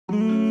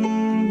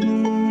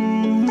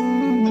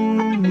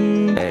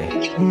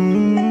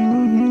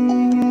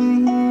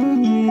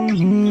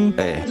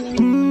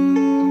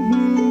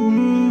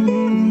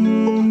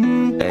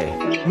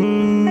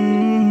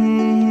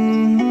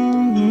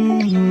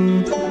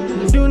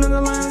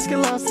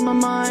in my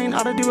mind.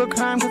 Ought to do a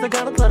crime cause I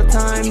got a lot of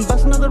time.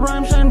 Bust another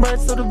rhyme, shine bright,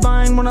 so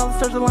divine. When all the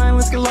stars align,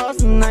 let's get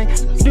lost in the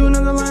night. Do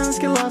another line, let's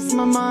get lost in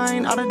my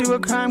mind. Ought to do a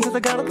crime cause I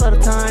got a lot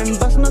of time.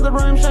 Bust another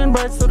rhyme, shine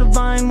bright, so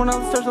divine. When all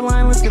the stars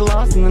align, let's get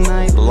lost in the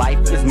night. Life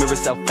is moving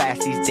so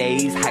fast these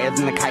days, higher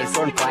than the kite,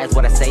 soaring fly is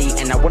what I say.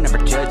 And I will never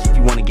judge if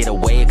you wanna get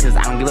away, cause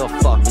I don't give a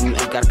fuck when you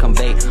ain't gotta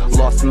convey.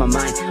 Lost in my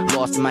mind,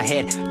 lost in my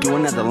head. Do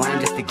another line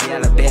just to get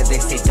out of bed. They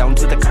say don't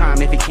do the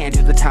crime if you can't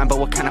do the time, but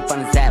what kind of fun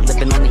is that?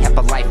 Living only half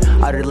a life,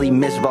 utterly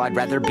miserable, I'd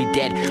rather be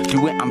dead.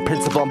 Do it on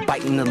principle, I'm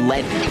biting the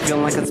lead.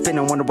 Feeling like I'm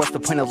spinning, wonder what's the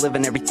point of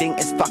living. Everything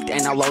is fucked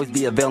and I'll always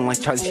be a villain.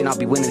 Like Charlie Sheen, I'll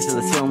be winning till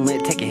the ceiling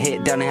lit. Take a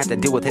hit, don't have to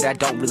deal with it, I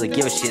don't really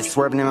give a shit.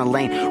 Swerving in my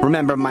lane,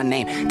 remember my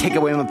name. Take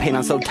away my pain,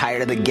 I'm so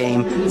tired of the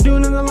game. Do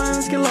another line,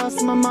 let's get lost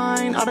in my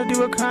mind. Ought to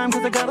do a crime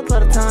cause I got a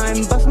lot of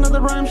time. Bust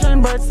another rhyme,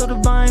 shine bright, so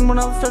divine. When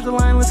all the stars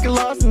align, let's get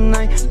lost in the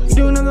night.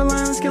 Do another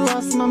line, let's get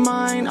lost in my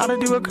mind. Ought to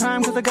do a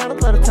crime cause I got a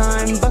lot of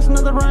time. Bust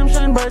another rhyme,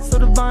 shine bright, so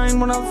divine.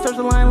 When all the stars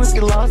align, let's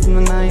get lost in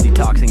the night.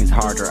 Detoxing is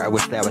harder, I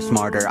wish that I was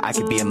smarter. I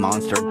could be a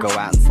monster, go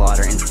out and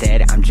slaughter.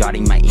 Instead, I'm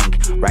jotting my ink,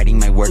 writing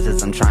my words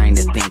as I'm trying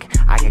to think.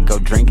 I could go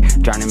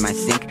drink, drown in my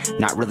sink,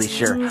 not really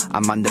sure,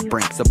 I'm on the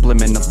brink.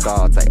 Subliminal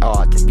thoughts, I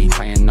ought to be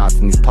tying knots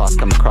in these paws.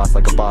 Come across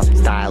like a boss,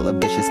 style of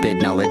vicious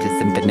spit. Knowledge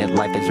is infinite,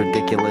 life is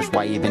ridiculous,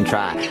 why even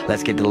try?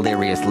 Let's get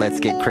delirious, let's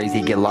get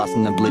crazy, get lost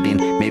in oblivion,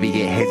 maybe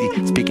get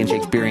hazy, speaking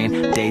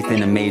Shakespearean. Dazed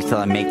in a maze till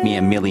I make me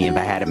a million. If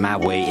I had it my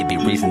way, it'd be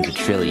reasons a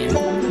trillion.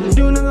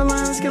 Do another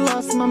line, let's get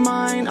lost in my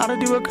mind. Ought to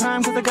do a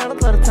crime cause I got a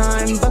lot of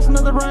time. Bust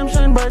another rhyme,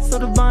 shine bright, so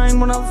divine.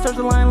 When all the stars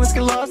align, let's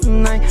get lost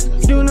in the night.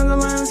 Do another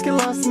line, let's get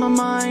lost in my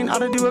mind. Ought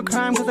to do a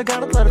crime cause I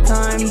got a lot of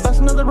time. Bust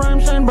another rhyme,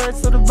 shine bright,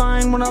 so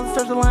divine. When all the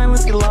stars align,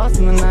 let's get lost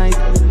in the night.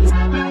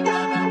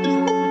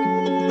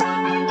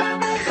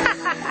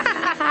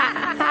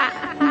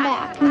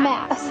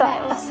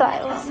 Asylum.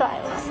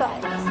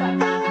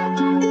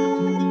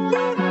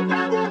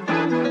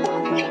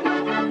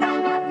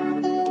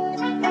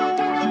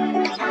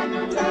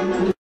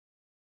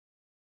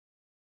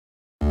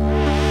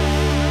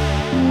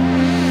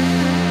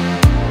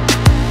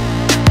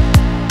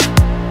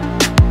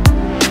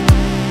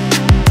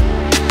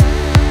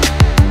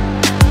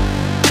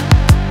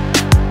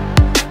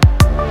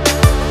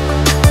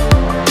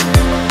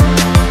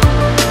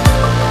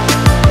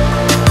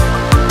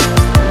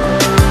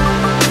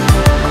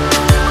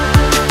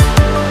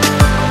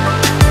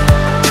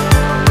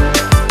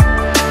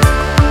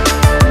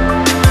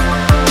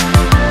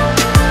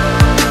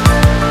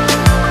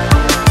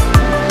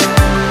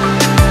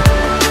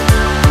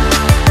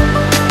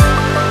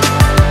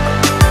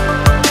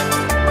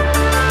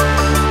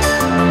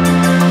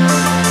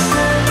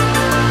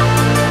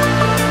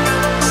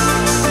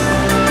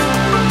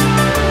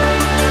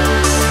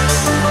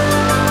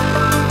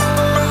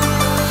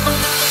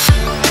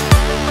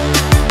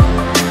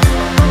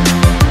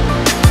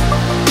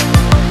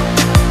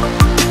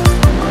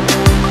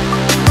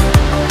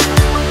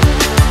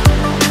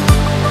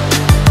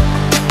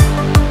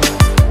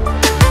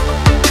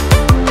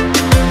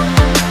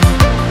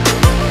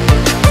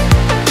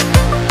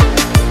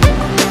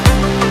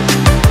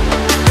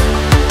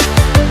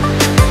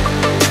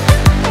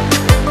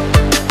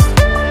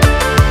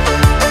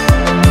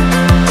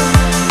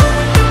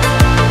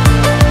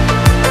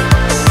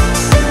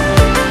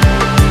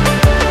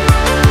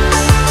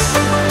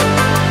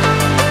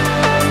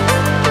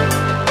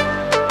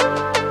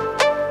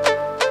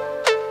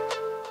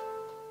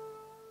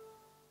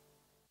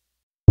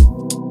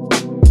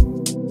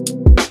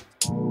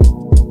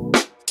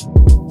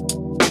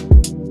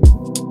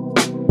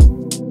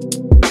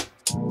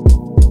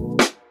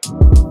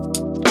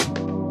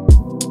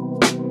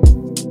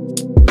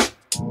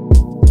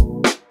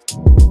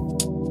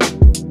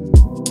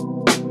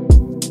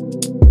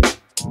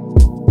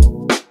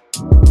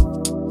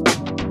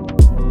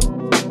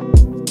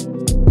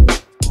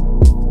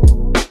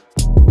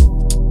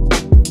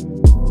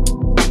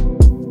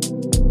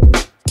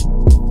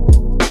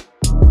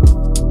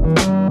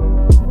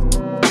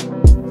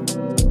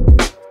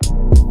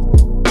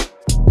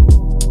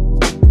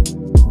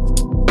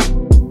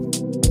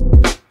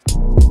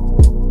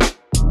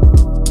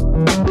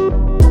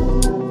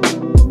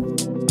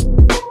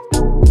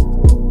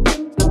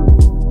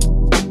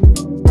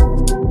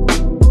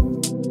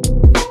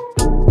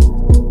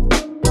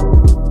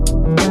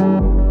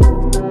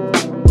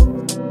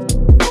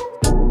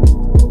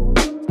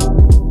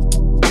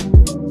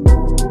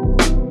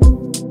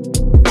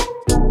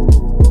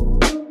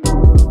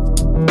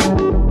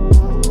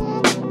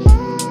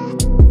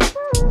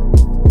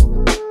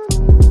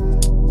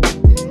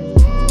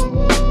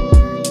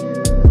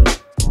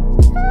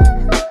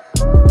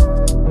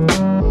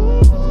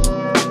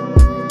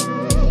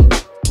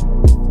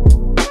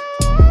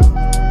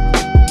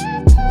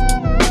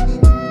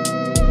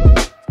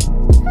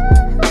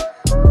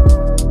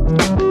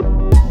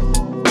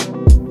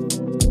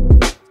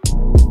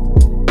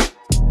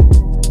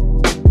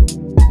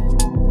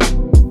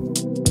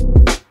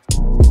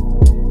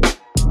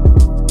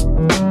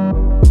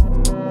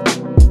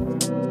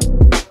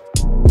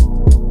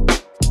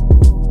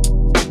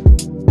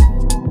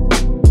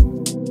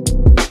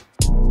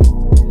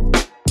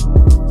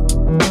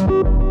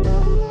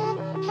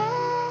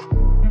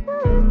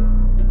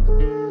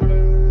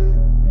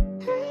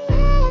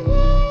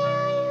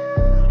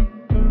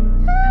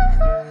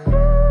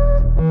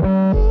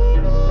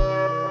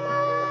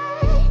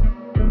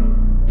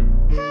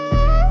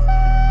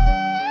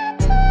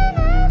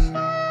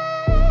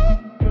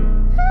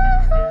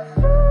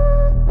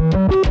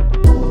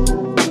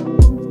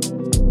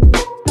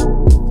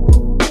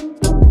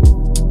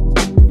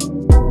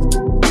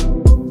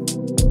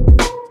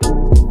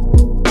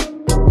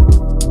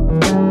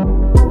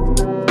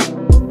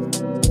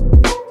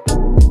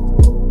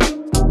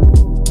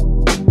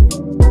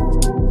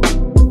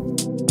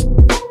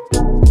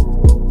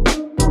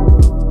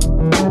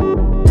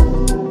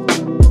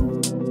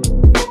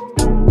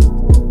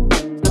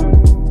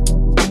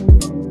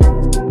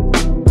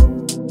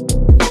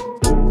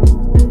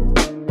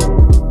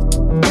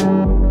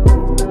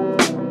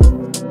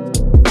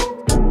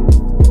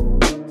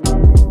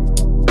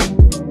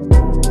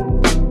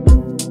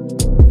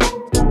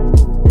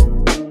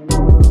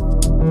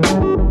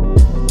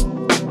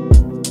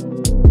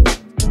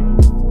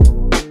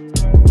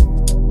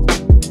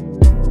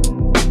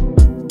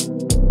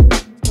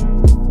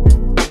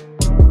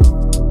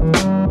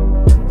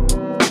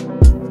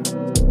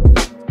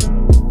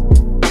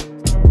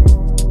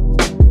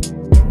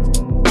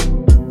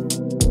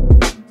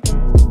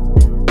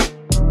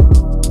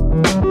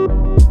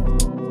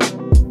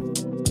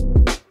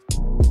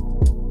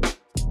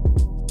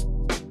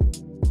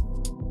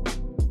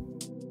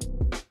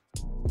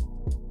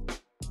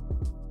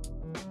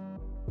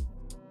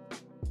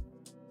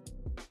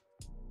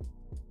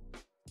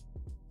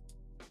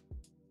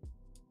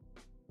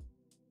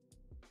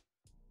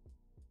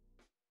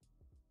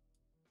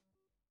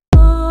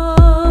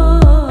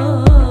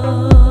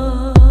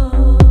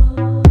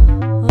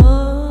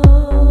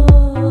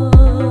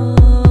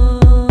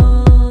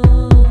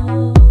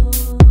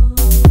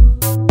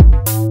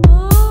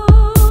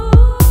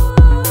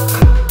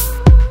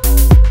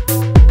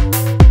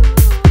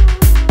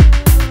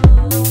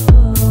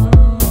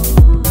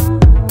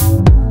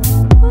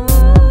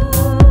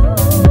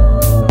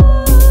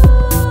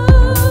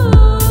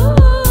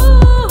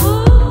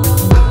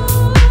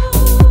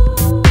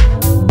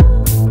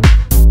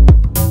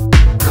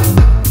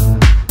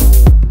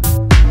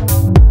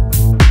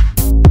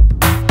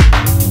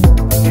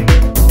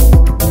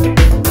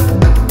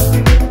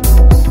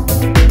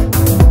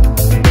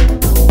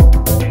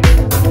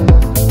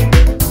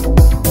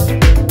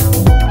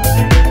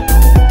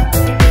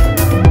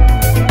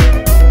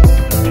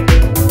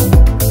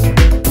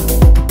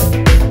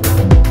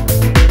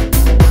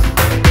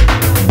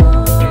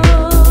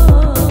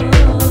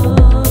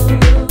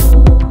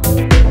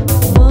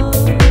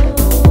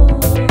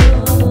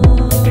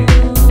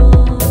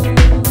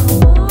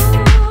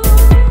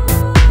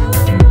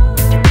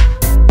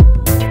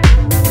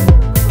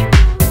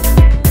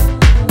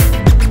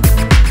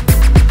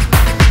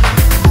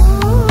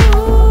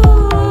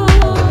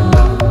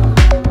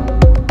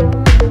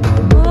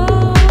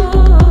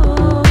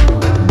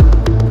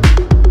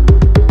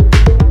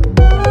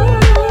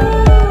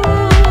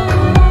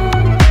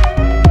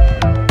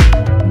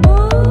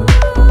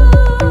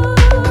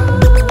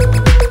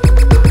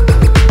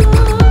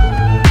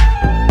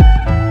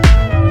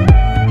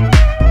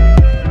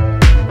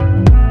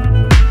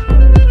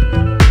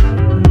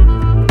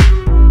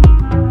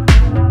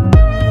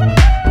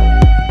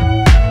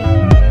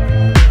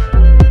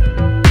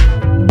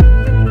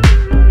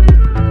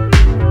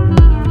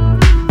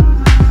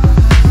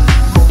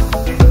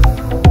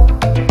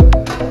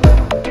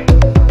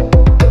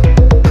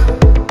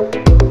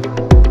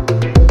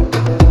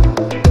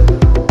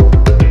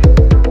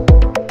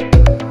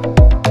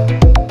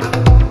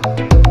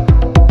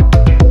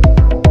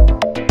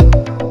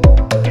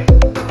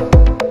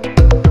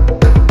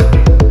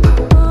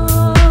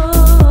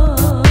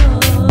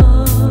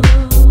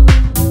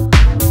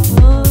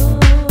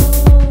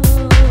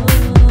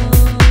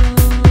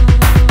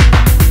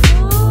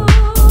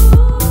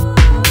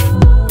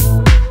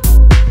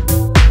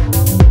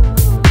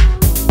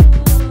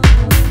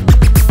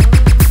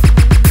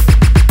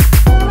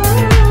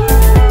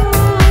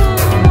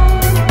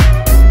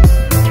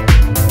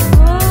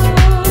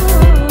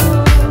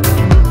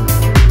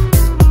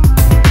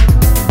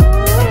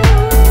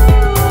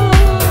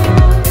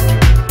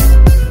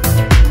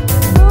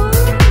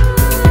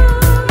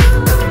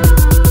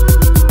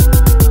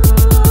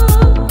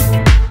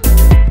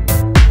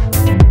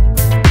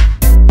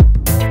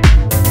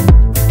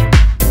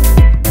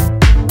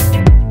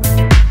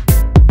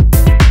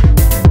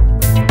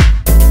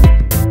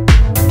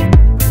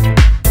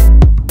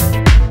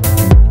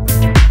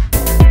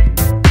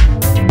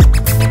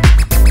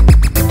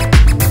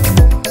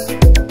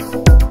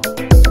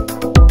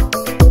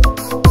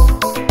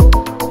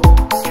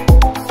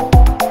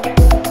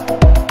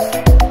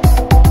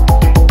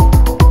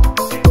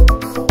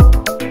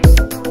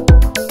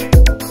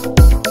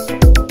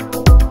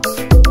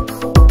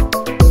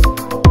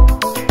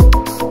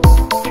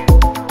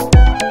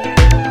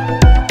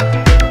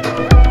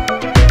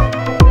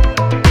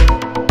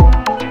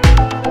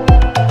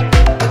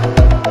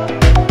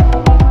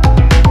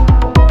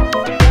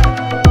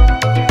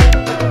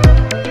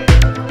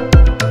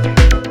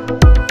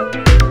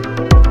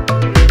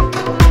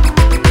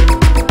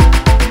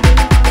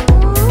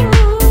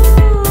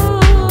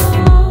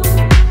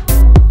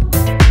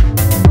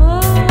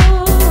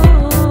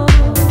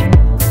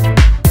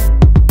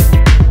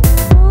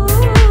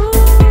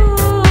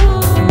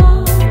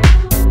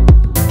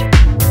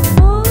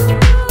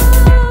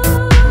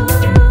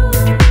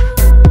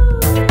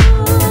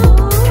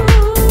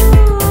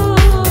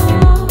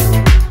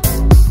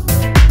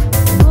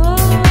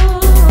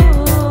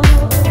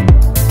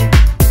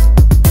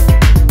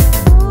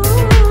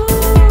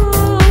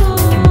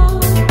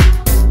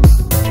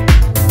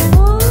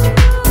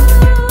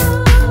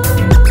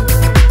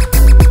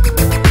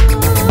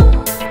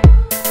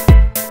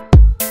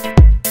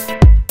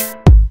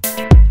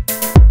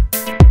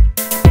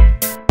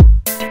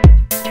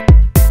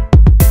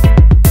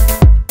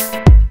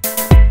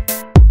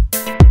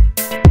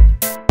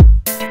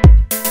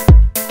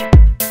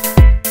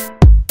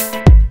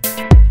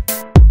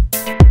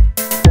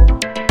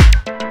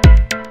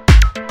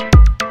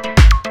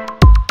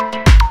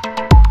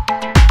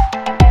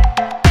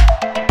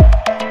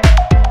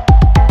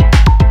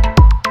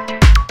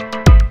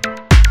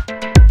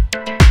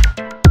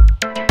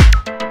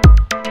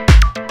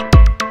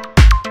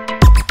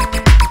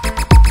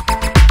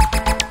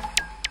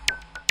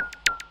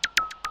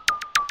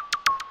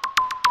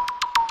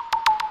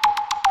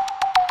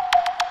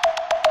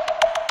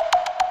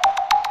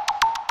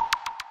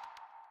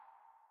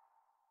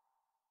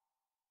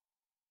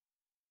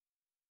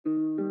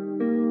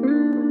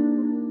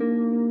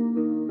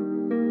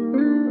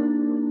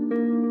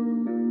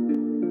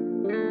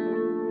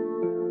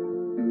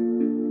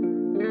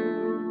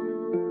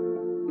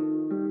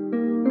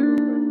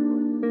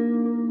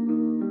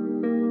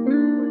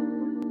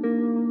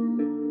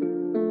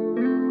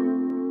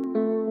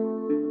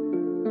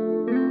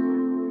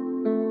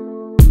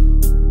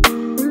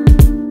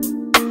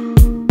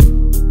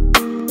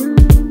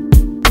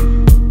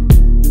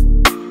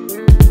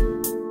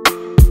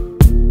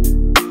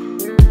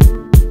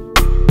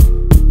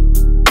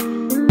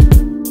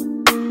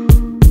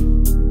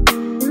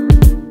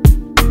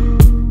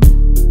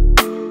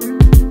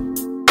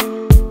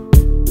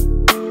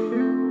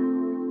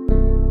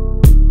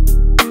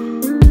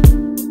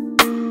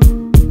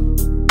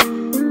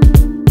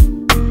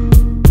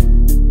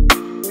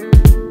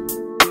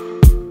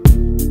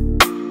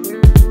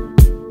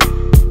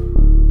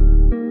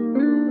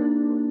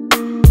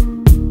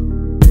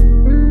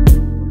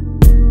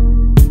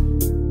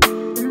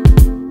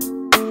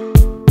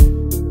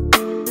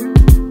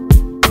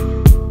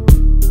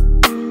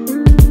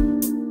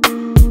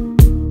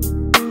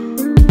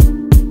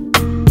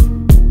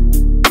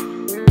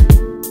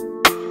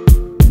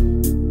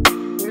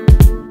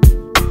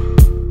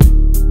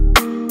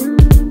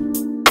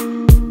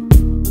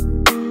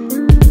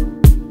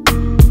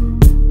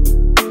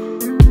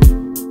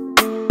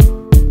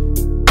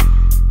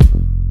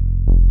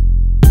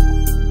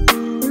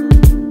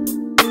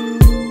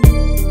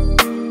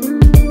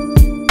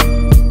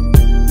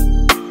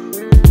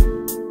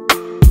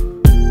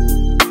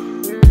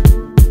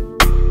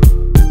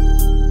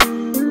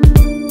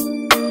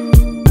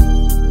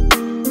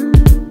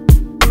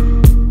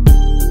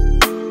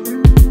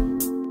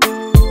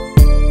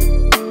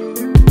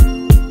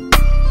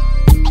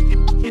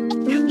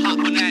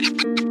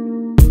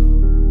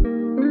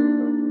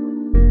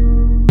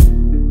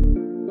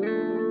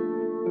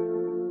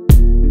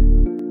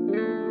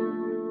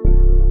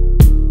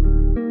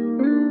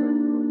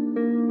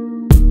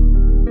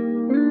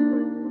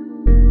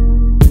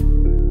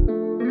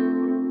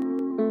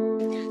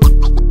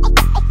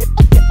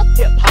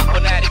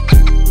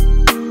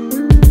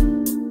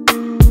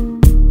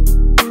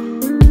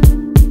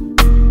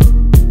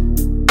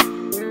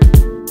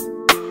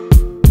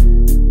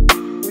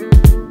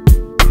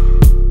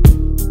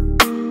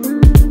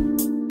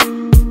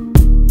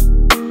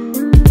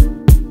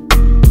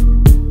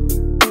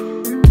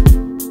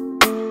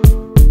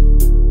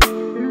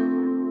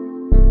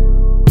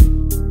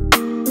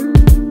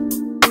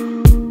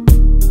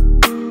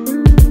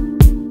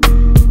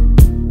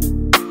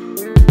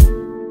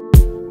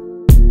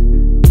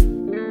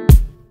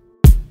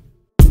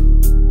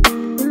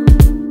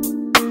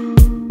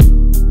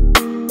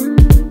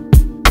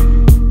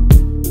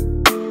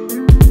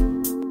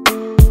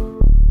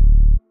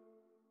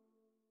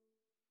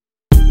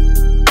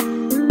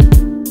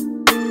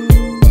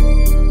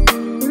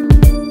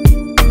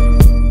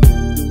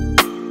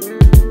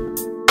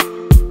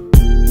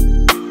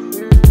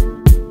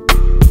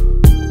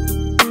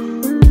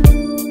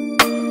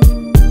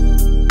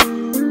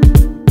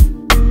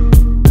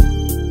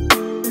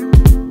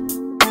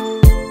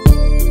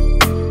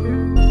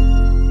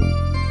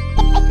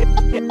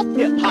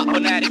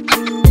 hopping at it.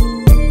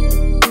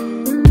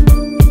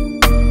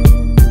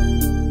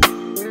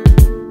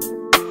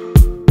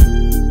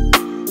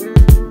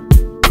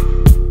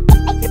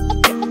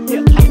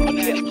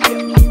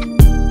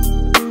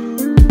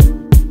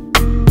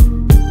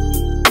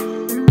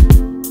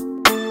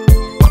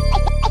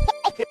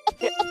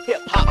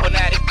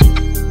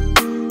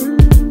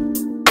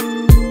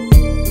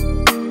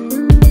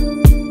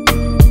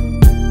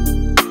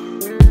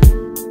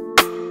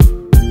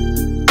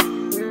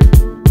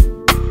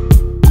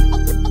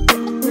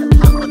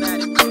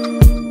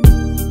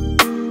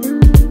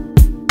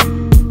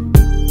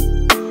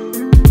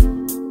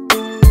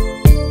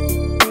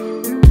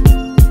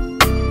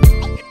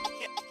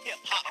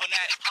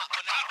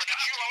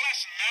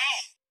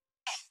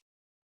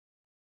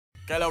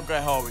 ¿Qué es lo que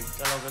es, hobby?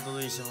 ¿Qué es lo que tú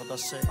dices,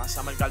 JC?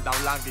 Pásame el carta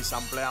blanca y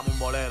sampleame un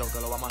bolero que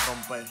lo vamos a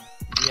romper.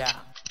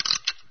 Yeah.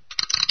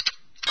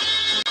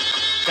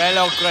 ¿Qué es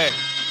lo que?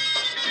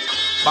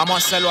 Vamos a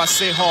hacerlo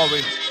así,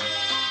 hobby.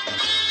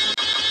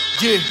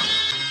 Yeah.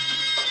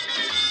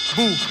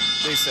 Boo,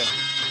 dice.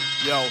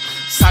 Yo,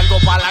 salgo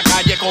pa' la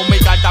calle con mi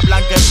carta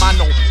blanca en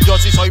mano. Yo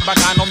sí soy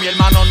bacano, mi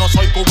hermano, no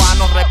soy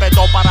cubano.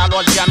 Respeto para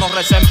los aldeanos,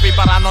 Resempi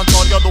para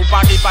Notorio,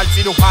 Tupac y para el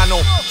cirujano.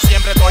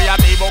 Siempre estoy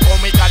activo con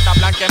mi carta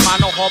blanca en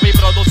mano. Hobby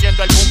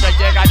produciendo el boom que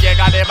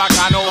llega de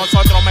bacano.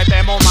 Nosotros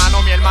metemos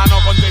mano, mi hermano,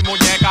 con tu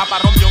muñeca. Pa'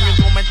 romper un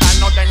instrumental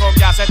no tengo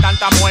que hacer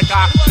tanta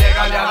mueca.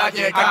 Llegale a la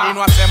yeca, aquí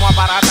no hacemos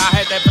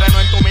aparataje. Te freno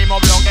en tu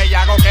mismo bloque y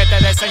hago que te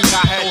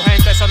desencaje. Tu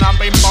gente sonan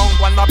ping pong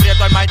cuando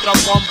aprieto el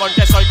micrófono,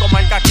 porque soy como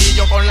el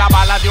caquillo con la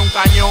bala de un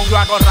cañón. Yo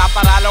hago rap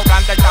para los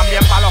cantes,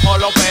 también para los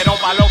holoperos,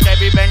 para los que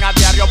viven a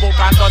diario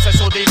buscándose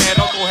su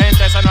dinero. Tu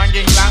gente se no en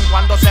clan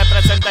cuando se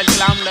presenta el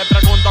clan. Le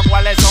pregunto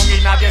cuáles son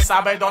y nadie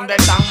sabe dónde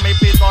están. Mi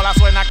pistola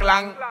suena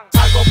clan.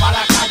 Salgo para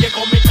la calle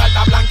con mi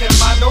carta blanca en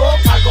mano.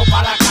 Salgo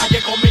para la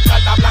calle con mi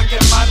carta blanca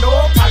en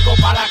mano. Salgo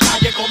para la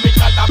calle con mi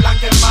carta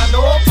blanca en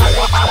mano.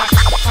 Salgo para la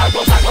calle,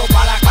 salgo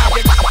para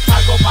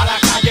la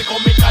calle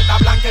con mi carta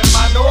blanca en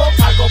mano.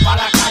 Salgo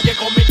para la calle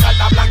con mi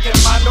carta blanca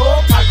en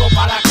mano. Salgo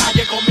para la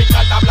calle con mi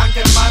carta blanca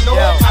en mano.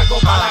 Salgo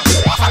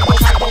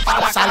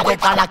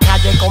para la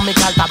calle con mi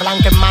carta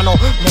blanca en mano.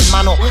 Mi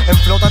hermano, en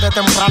flota de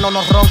temprano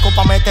no ronco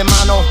pa' meter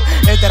mano.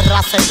 Este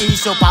rap se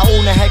hizo pa'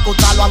 un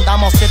ejecutarlo.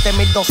 Andamos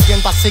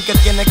 7200, así que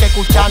tiene que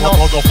escucharnos. A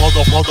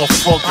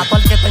todo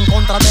el que esté en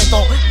contra de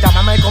esto,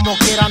 llámame como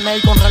quieran,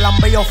 Ney, con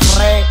relambío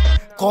fre.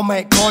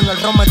 Come, coño,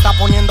 el ron me está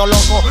poniendo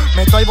loco.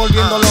 Me estoy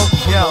volviendo loco.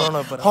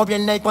 Hobby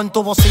el Ney con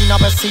tu bocina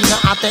vecina.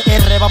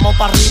 ATR, vamos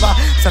para arriba.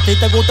 Si a ti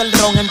te gusta el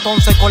ron,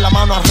 entonces con la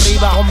mano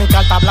arriba. Con mi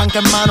carta blanca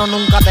en mano,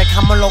 nunca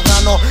dejamos los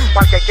ganos.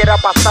 Para que quiera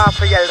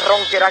pasarse y el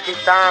ron quiera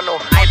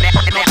quitarnos.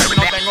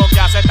 No tengo que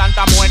hacer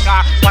tanta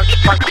mueca. Para que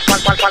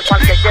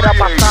quiera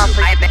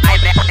pasarse.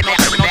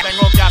 No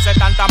tengo que hacer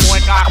tanta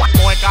mueca.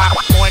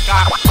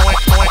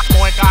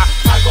 Mueca.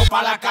 Salgo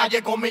para la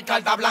calle con mi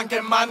carta blanca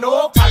en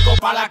mano. Salgo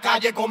para la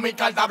calle con mi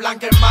carta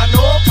blanca en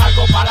mano.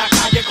 Salgo para la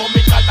calle con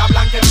mi carta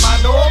blanca en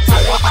mano.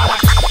 Salgo para la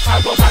calle.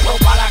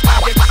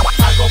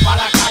 Salgo para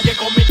la calle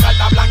con mi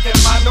carta blanca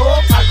en mano.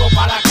 Salgo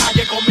para la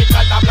calle con mi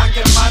carta blanca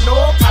en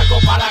mano. Salgo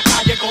para la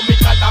calle con mi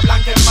carta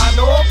blanca en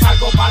mano.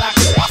 Salgo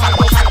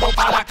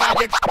para la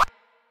calle.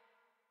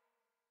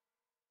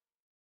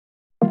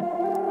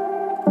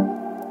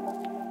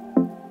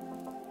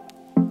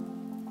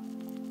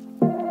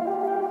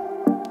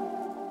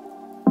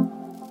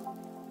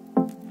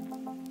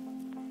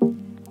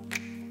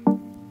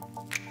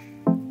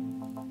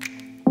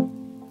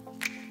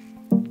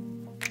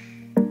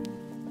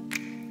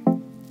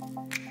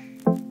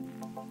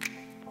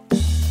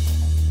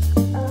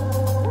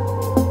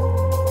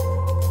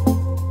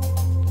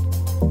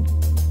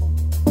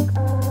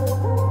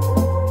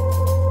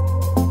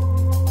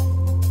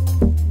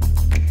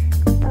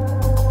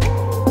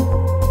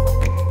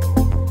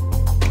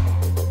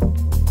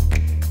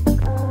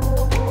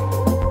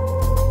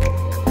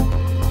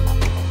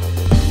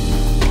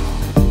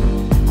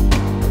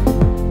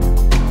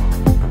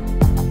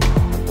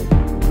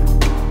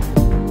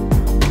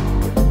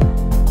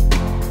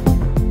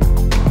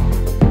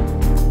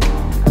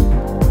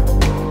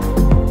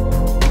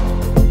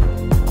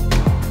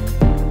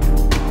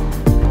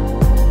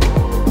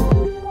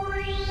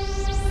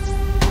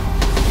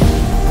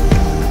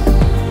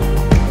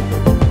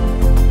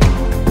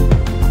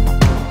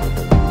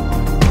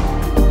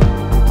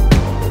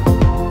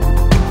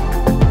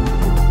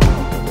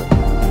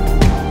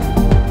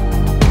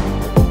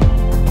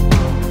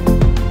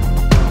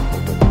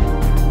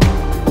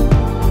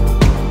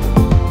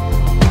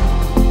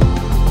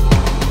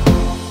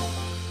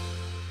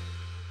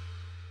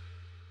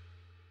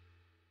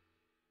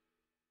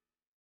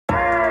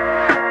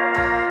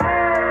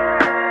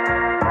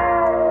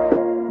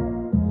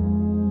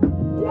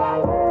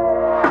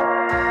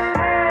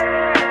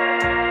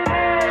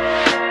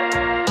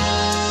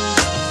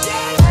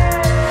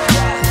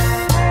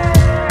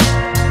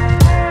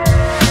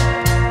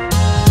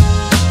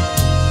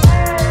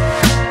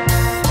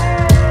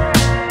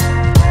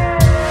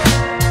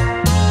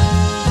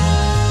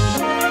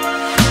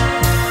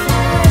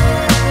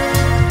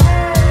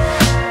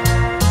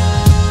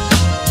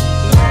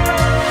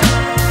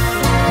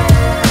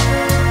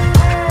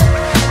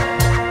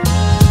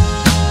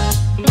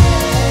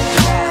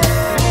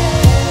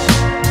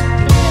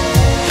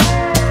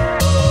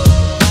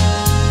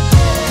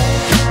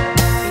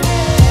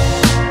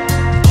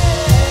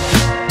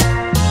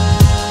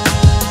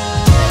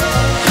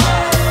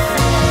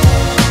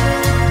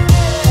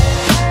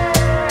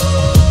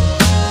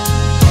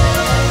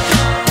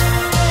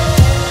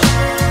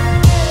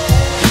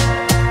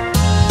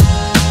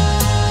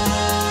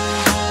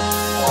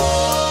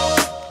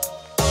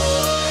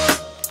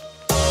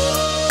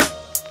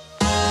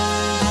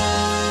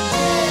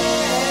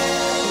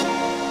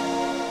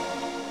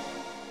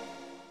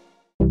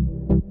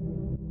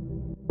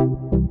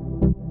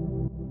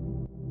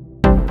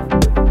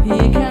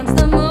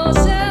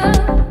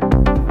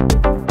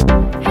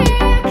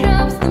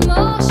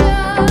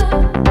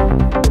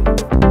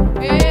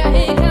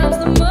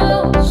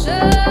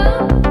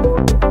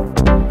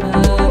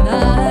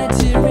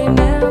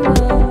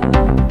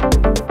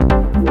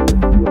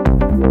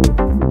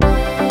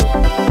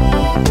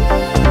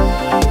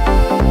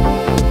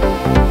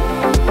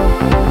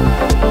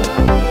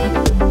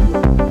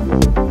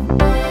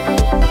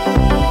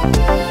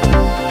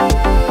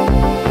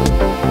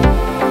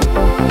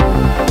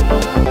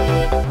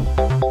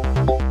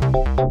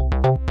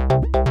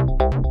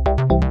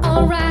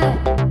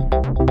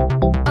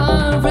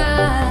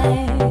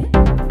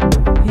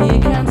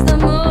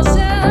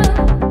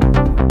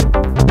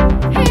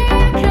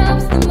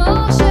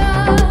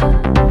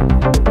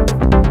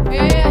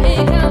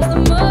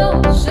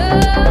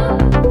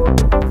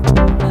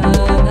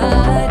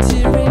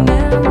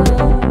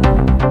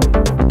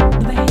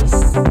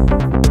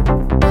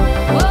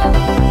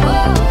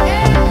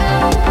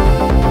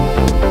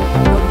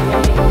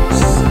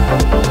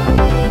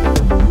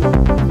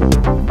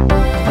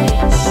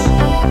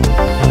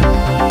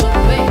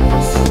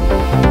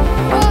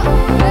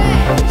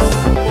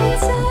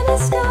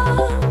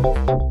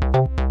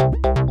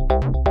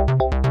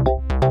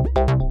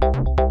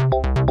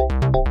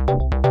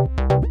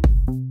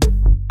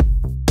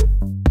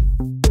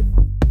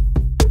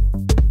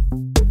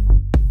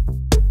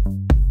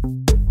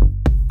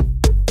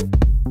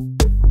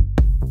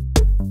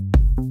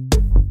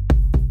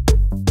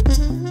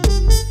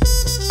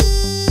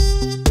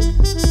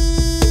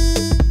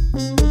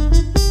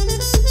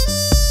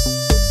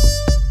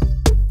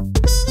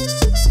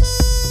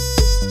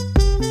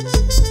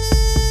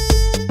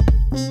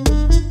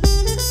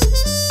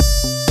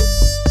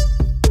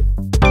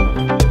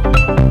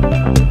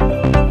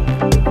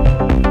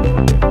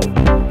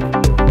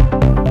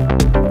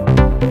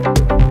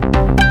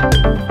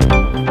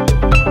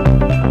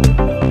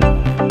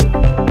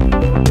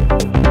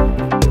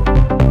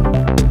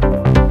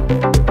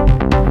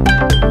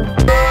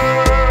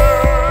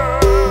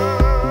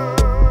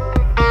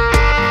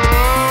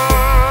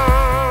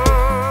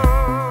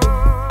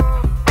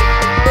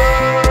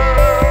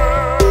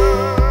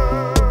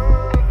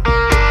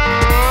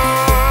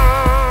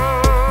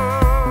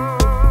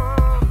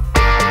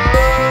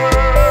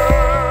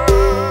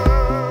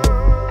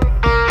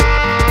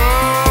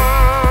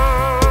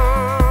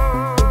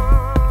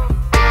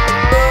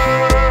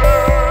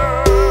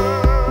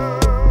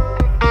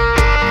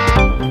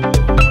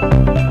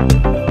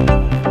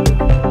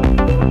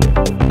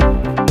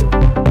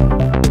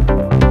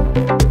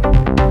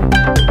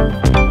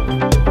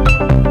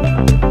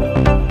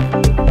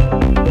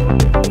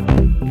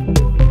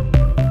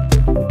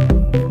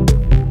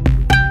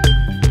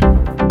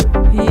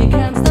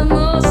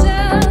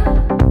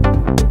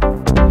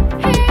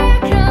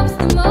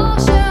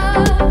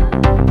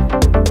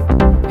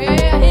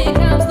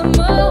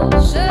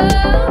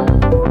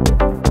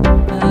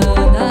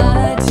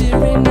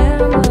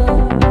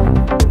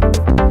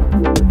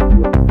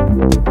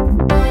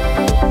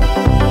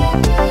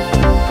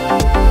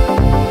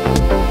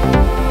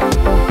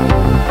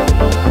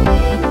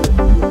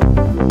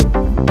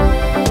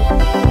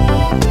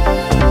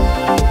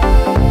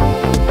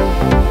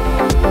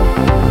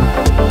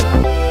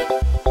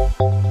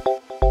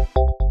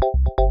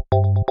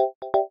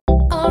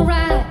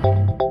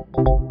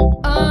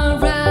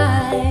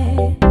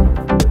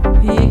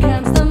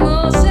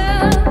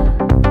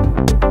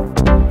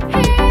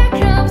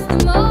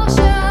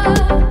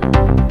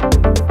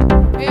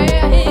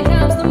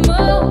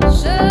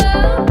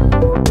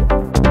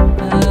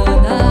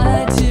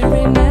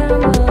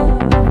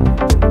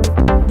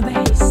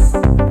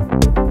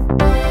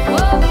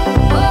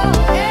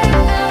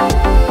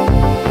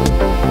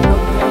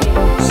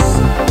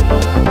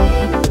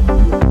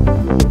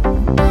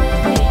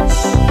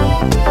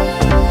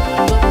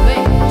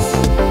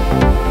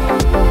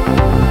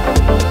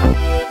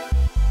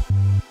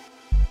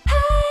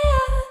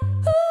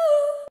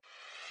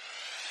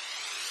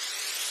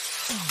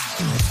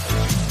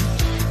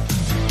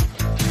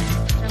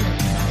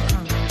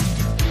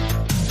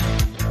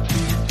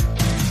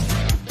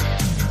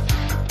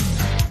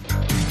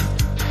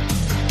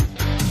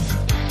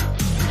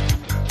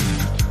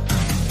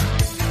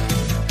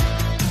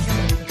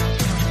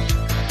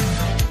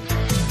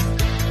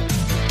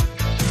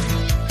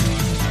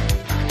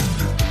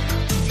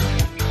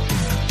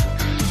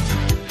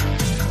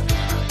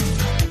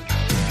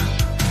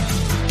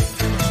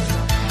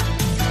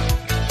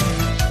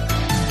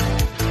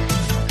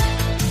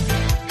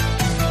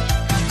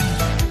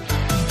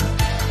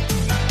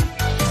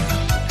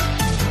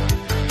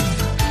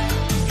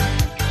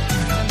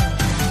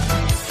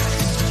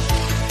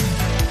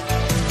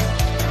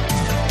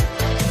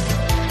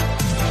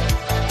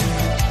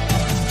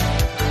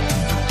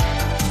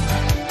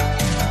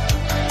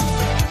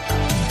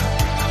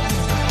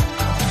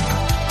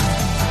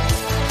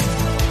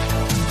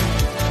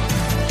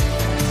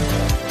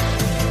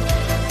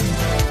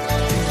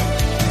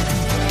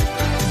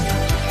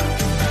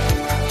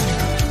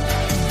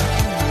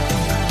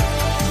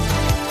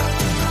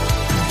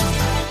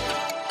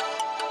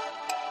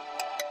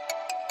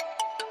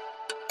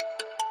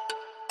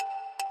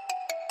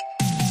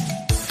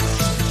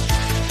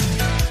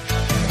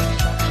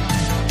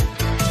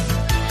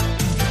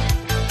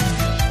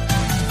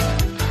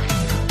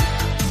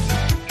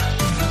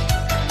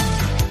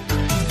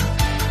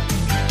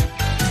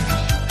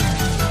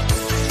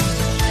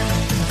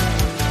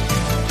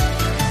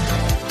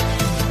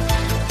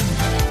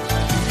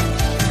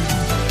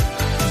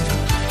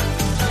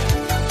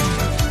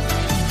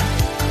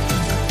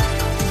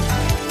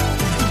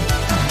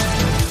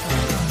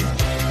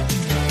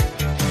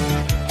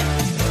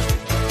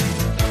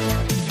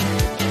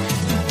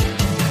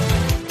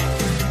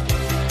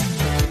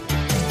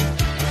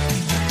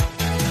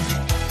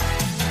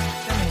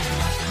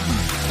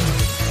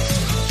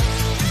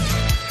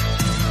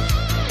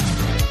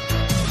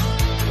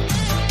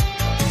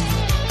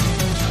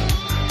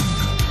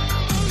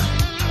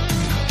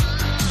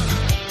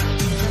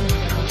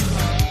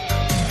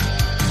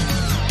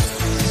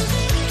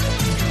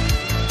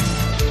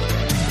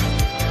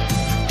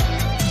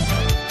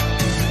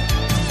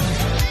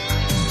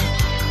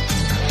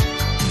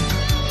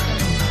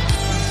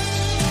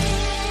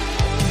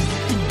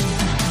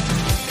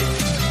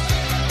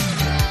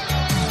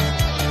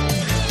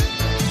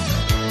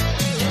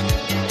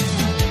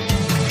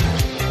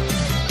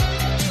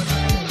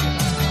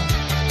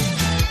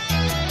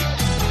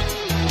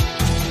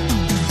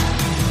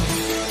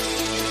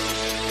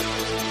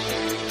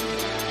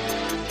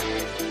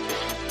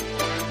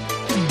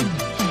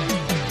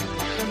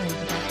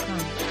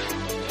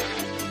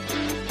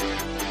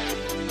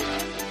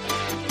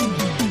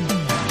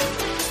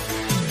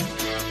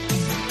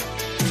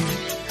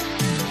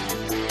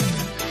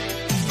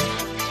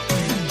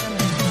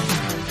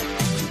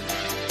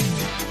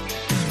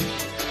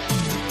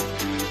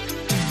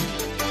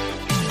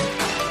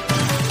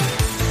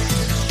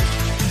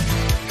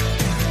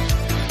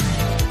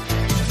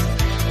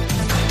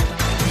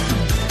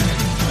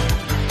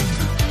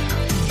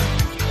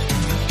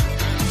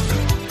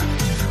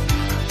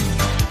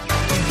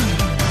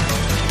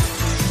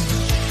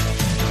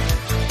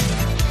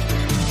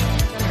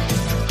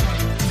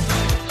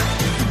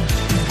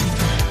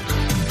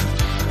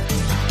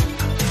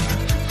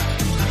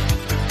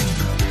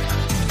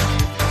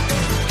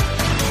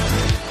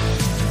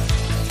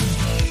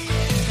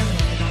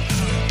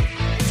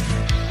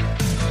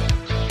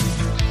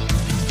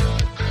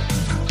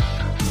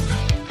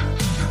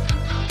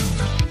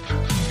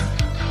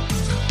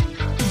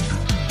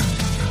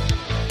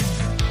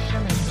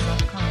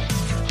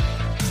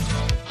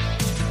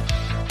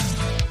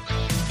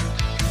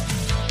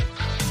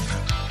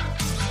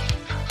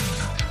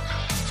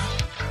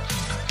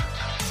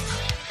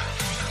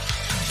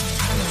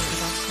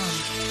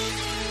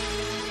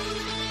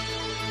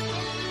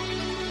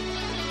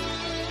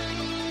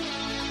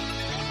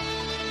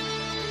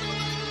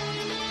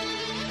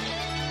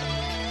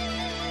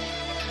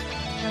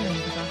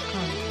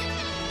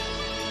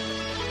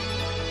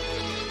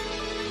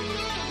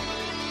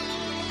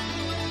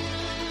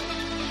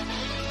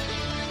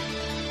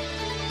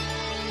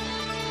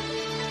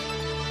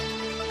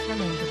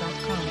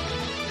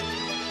 Jamendo.com.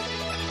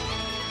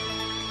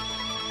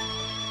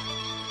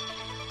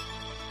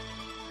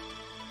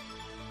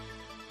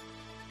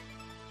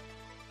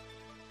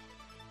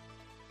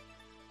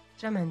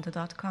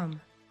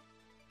 Jamendo.com.